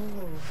roll, I'm on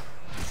the roll.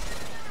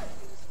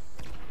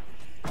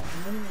 I'm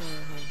on the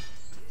roll, huh?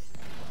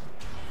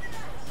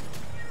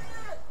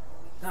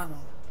 Got him.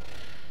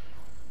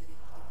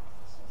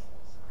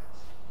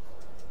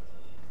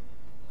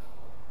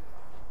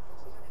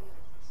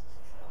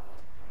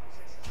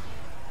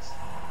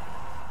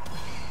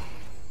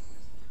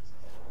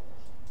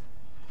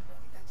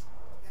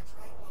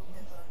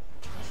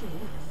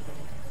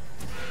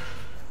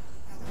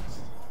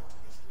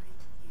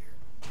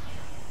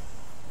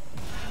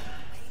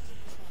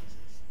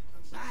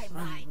 By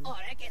my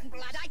Oregon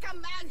blood, I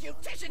command you,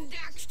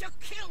 Dax, to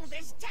kill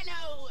this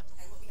Tenno!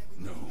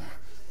 No,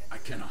 I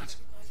cannot.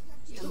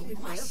 You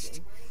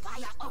must, by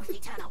your oath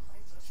eternal.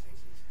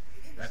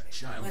 That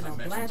child I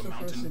met on the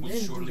mountain will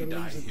surely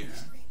die here.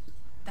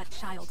 That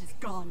child is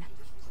gone.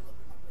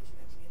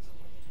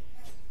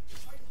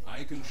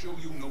 I can show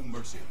you no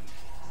mercy.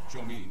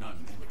 Show me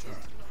none in return.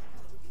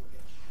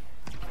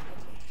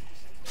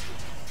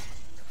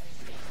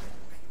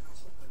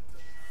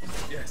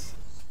 Yes,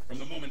 from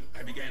the moment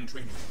I began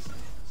training,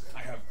 I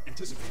have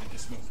anticipated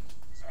this moment.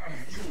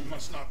 You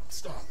must not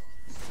stop.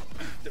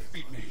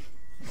 Defeat me.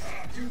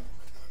 You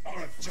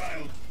are a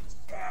child.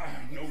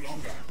 No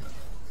longer.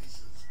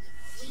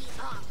 We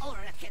are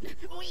Oregon.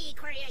 We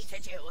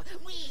created you.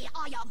 We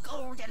are your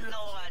golden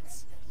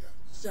lords.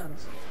 Shut up.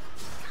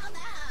 Come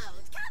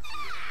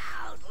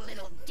out,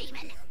 little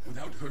demon.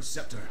 Without her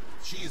scepter,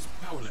 she is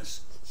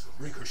powerless.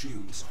 Break her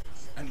shields,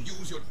 and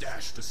use your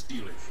dash to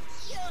steal it.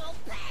 You'll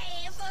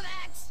pay for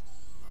that.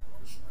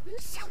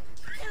 So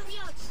kill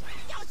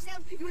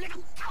yourself, you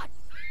little coward.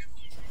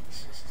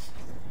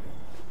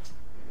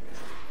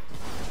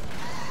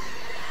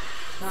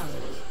 Got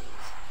him.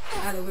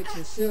 Out of which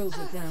your shields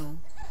are down,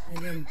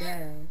 and then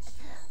dash.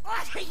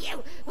 What are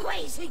you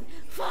waiting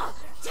for,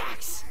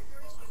 Dax?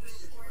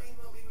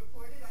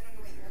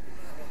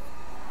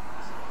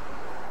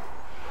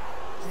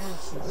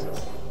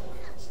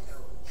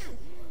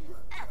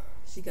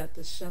 She got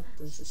the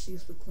scepter, so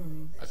she's the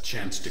queen. A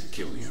chance to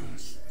kill you.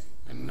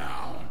 And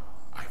now,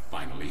 I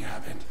finally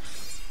have it.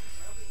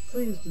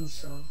 Please do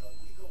so.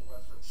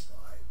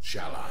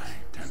 Shall I,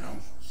 Tenno?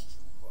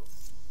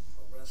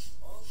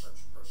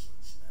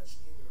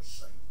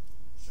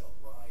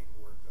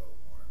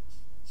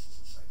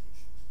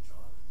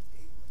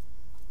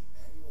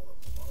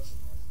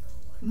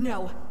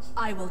 No,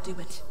 I will do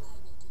it.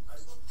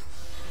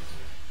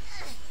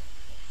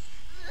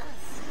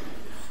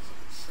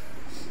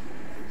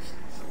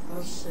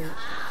 Oh shit.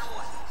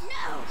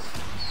 No!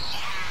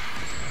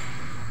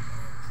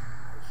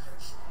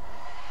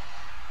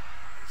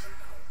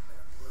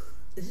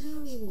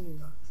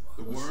 Ew.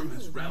 The worm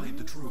has rallied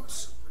the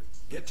troops.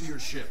 Get to your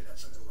ship.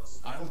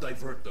 I'll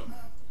divert them.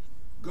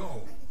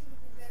 Go.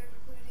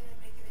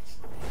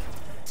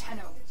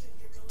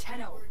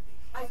 Tenno,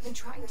 I've been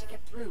trying to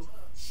get through.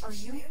 Are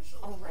you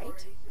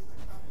alright?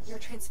 Your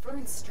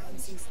transference stream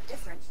seems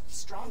different,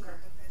 stronger.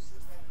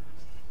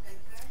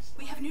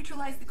 We have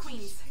neutralized the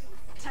queens.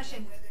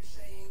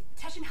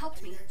 Teshin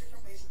helped me.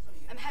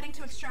 I'm heading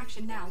to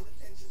extraction now.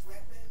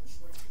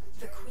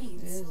 The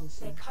queens,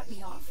 they cut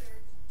me off.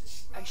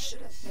 I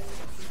should have been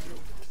with you.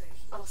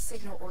 I'll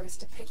signal orders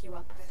to pick you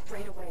up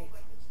right away.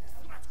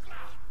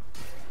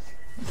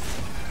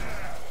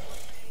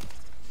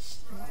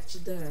 Not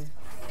today.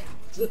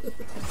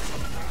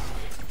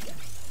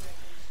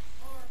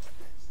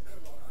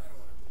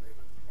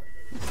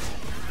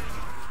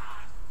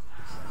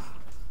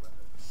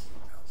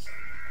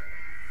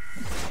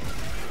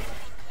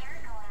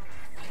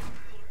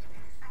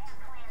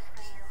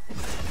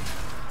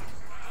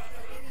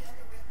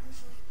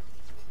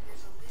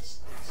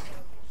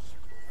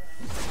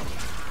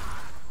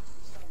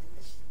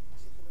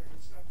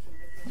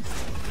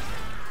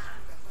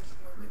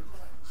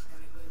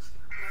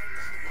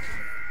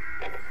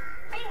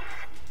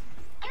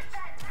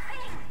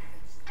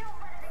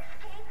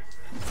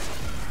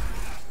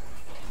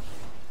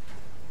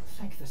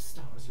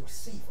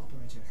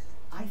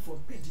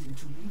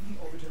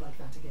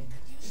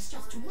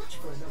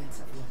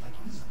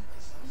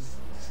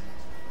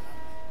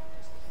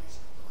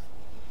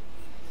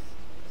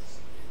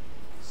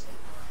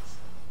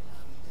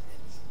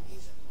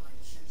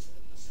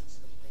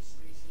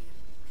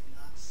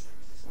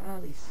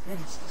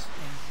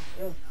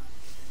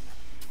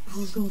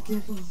 just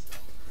gonna give up.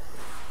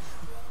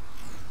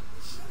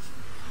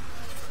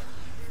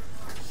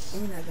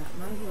 And I got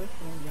my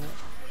Warframe back.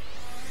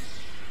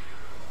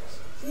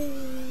 Yay!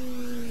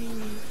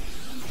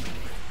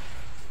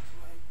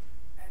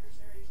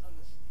 Adversaries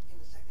in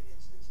the second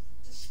instance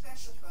to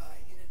specify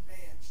in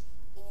advance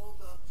all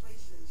the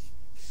places.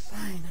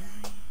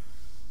 Finally.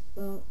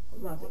 Well,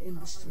 I'm about to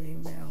end the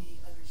stream now.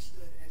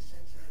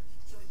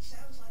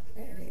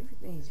 Man,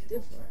 everything's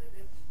different.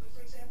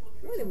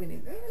 Wait a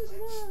minute, where's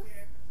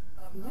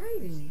my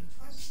writing?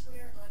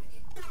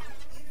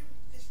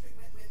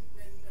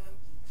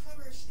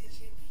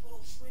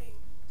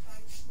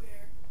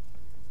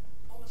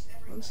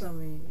 I'm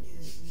sorry.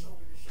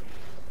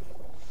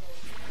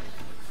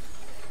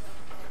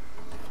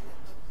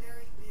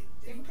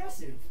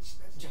 Impressive.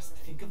 Just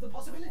think of the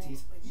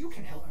possibilities. You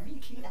can help me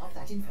clean out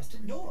that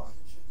infested door.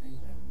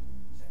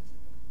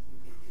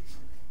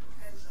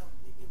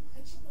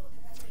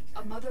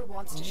 A mother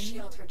wants to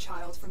shield her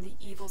child from the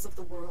evils of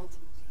the world.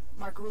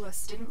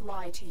 Margulis didn't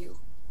lie to you.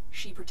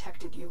 She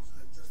protected you.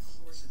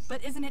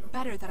 But isn't it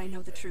better that I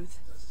know the truth?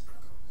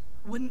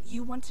 Wouldn't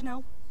you want to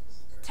know?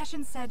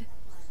 Teshin said...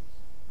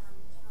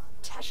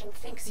 Teshin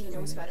thinks he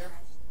knows better.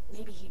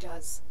 Maybe he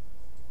does.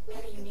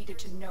 Maybe you needed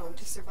to know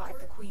to survive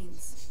the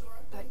Queens.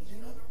 But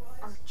you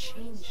are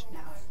changed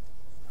now.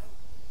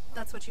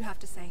 That's what you have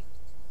to say.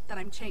 That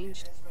I'm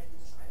changed.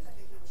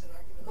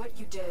 What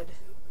you did,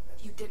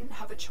 you didn't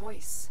have a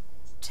choice.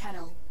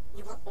 Tenno,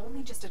 you were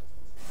only just a...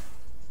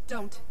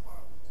 Don't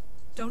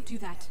do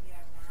that.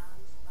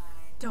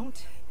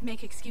 Don't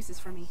make excuses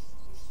for me.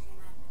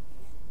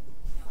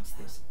 What's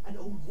this? An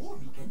old war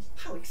beacon?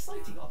 How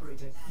exciting,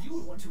 Operator. You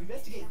will want to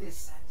investigate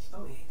this.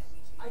 Oh,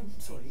 I'm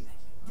sorry.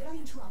 Did I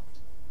interrupt?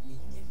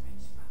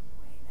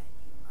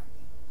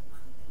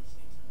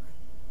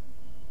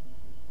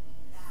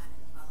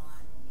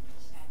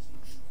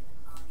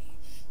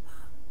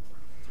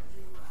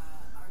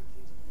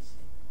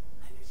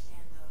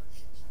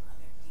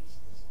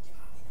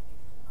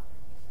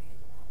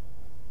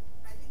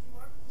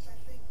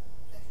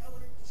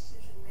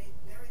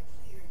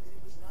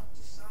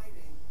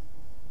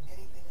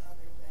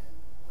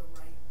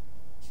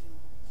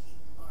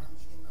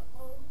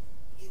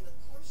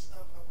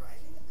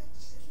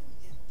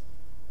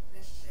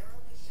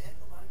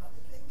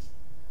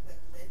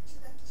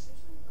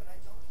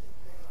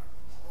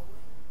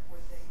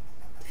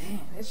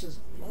 This is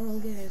a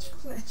long ass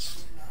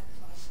question.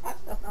 I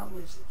thought I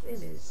was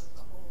finished.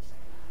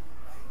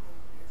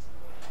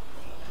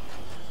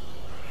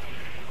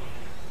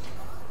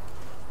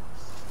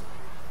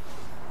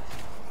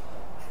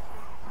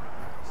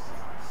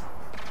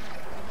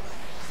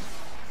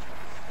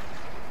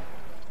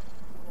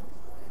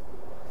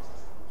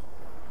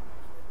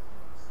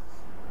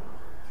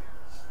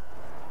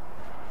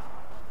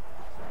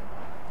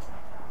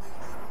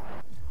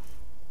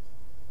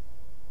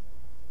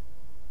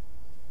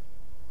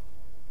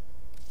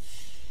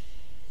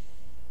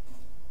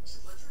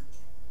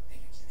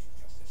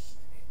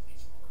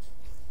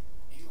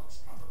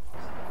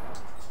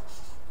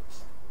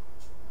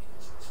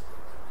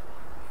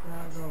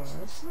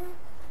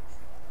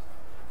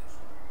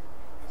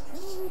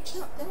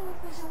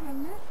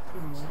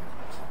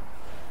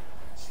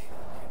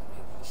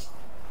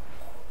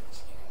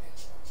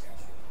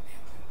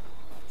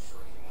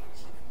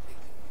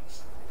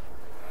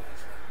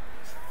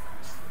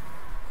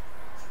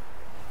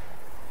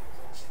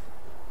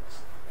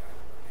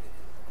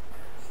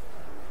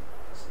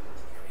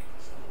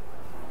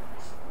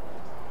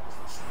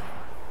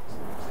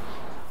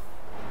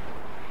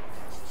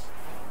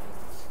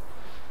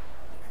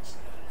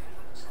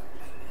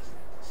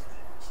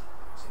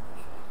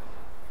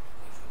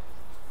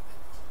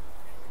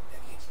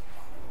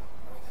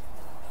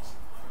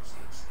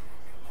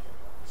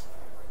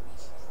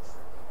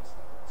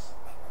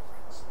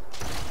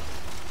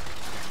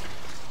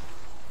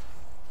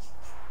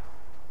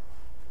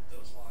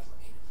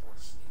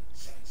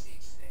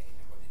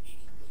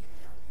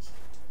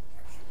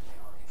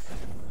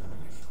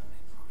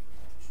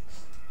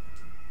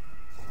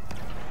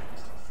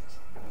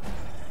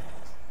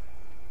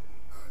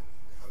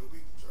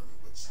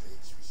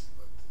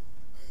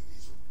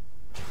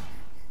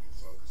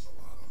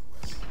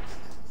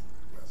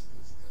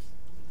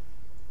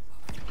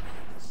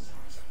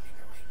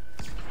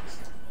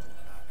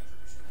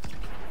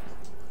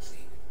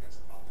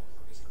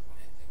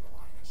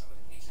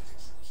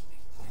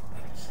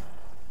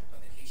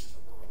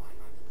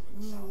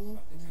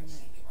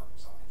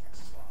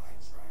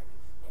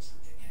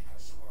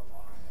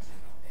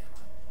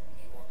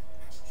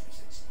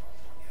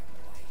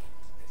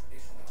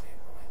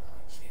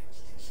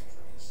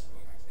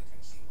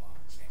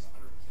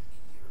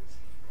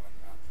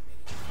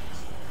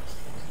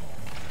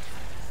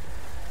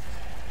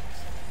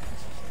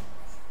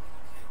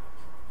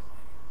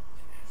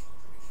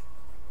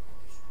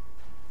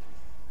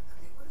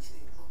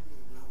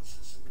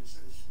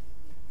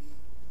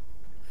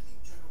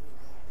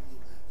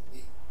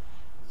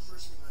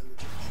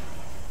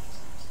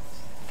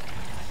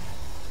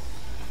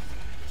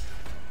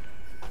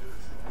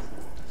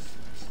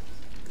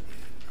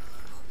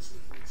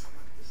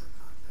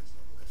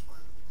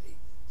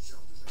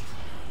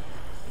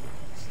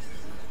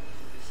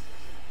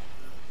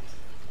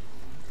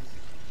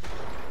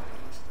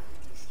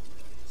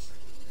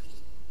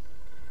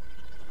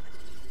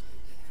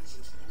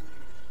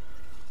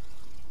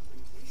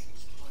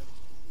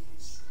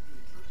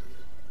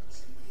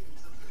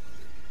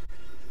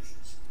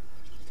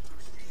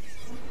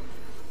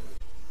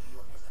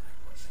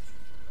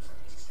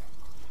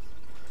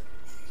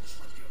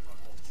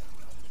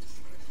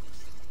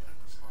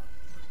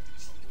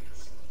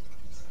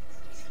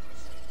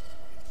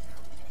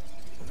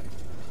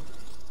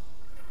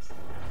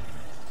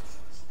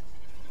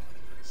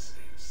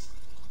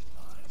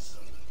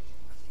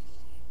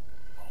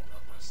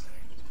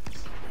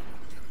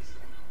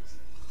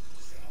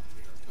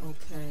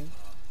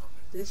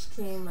 This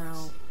came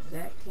out.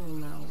 That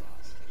came out.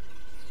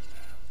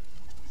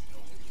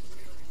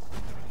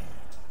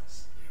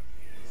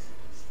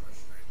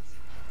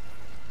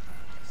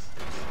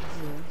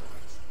 Yeah.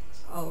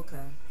 Oh, okay.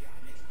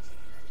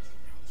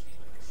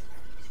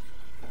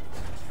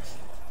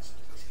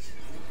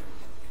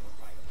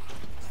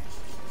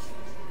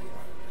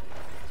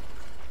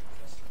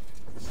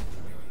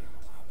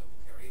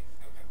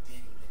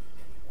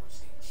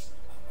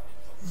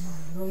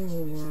 No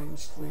more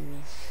worms,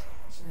 please.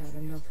 I had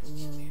enough of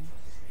worms.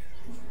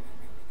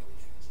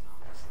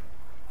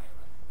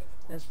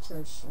 That's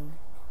pressure.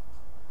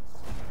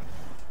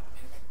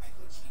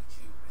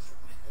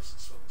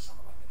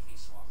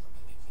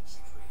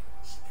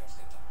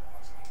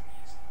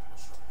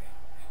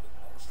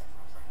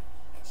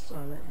 So I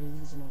let me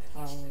use my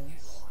powers.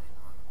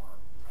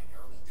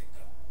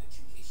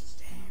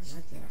 Damn,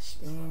 I can't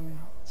stand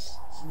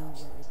no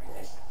like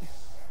that.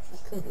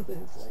 I couldn't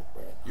live like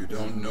that. You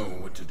don't know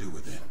what to do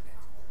with it.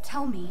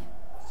 Tell me.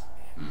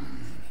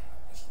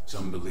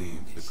 Some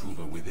believe the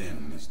Kuva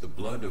within is the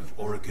blood of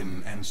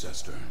Orokin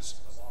ancestors,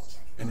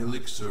 an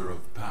elixir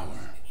of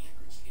power,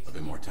 of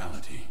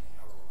immortality.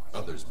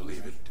 Others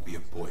believe it to be a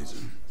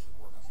poison,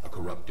 a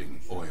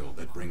corrupting oil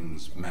that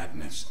brings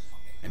madness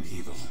and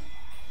evil.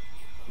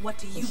 What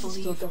do you Still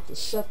believe? got the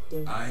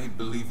scepter. I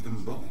believe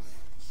them both.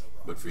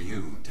 But for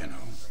you, Tenno,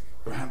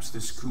 perhaps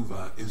this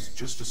Kuva is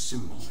just a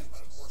symbol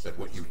that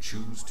what you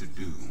choose to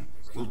do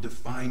will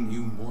define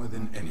you more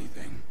than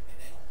anything.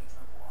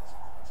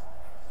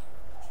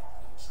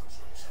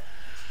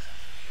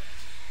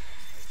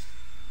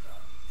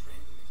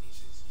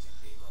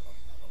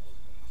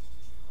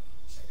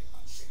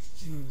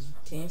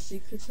 Can't she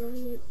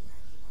control it?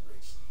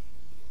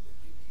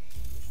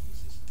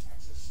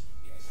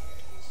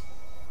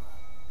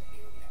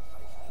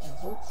 I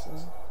hope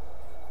so.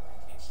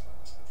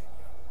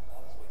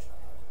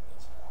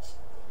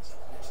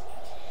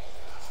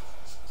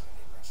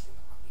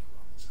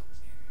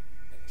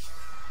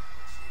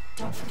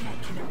 Don't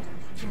forget, kiddo.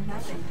 You're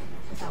nothing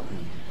without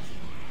me.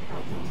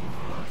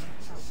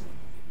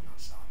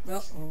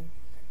 Uh-oh.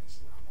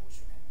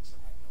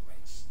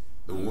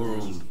 The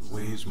world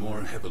weighs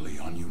more heavily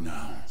on you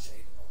now.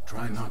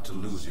 Try not to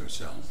lose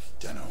yourself,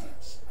 Tenno.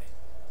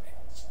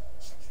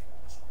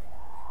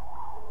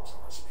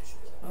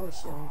 Oh,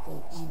 she don't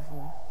go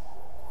evil.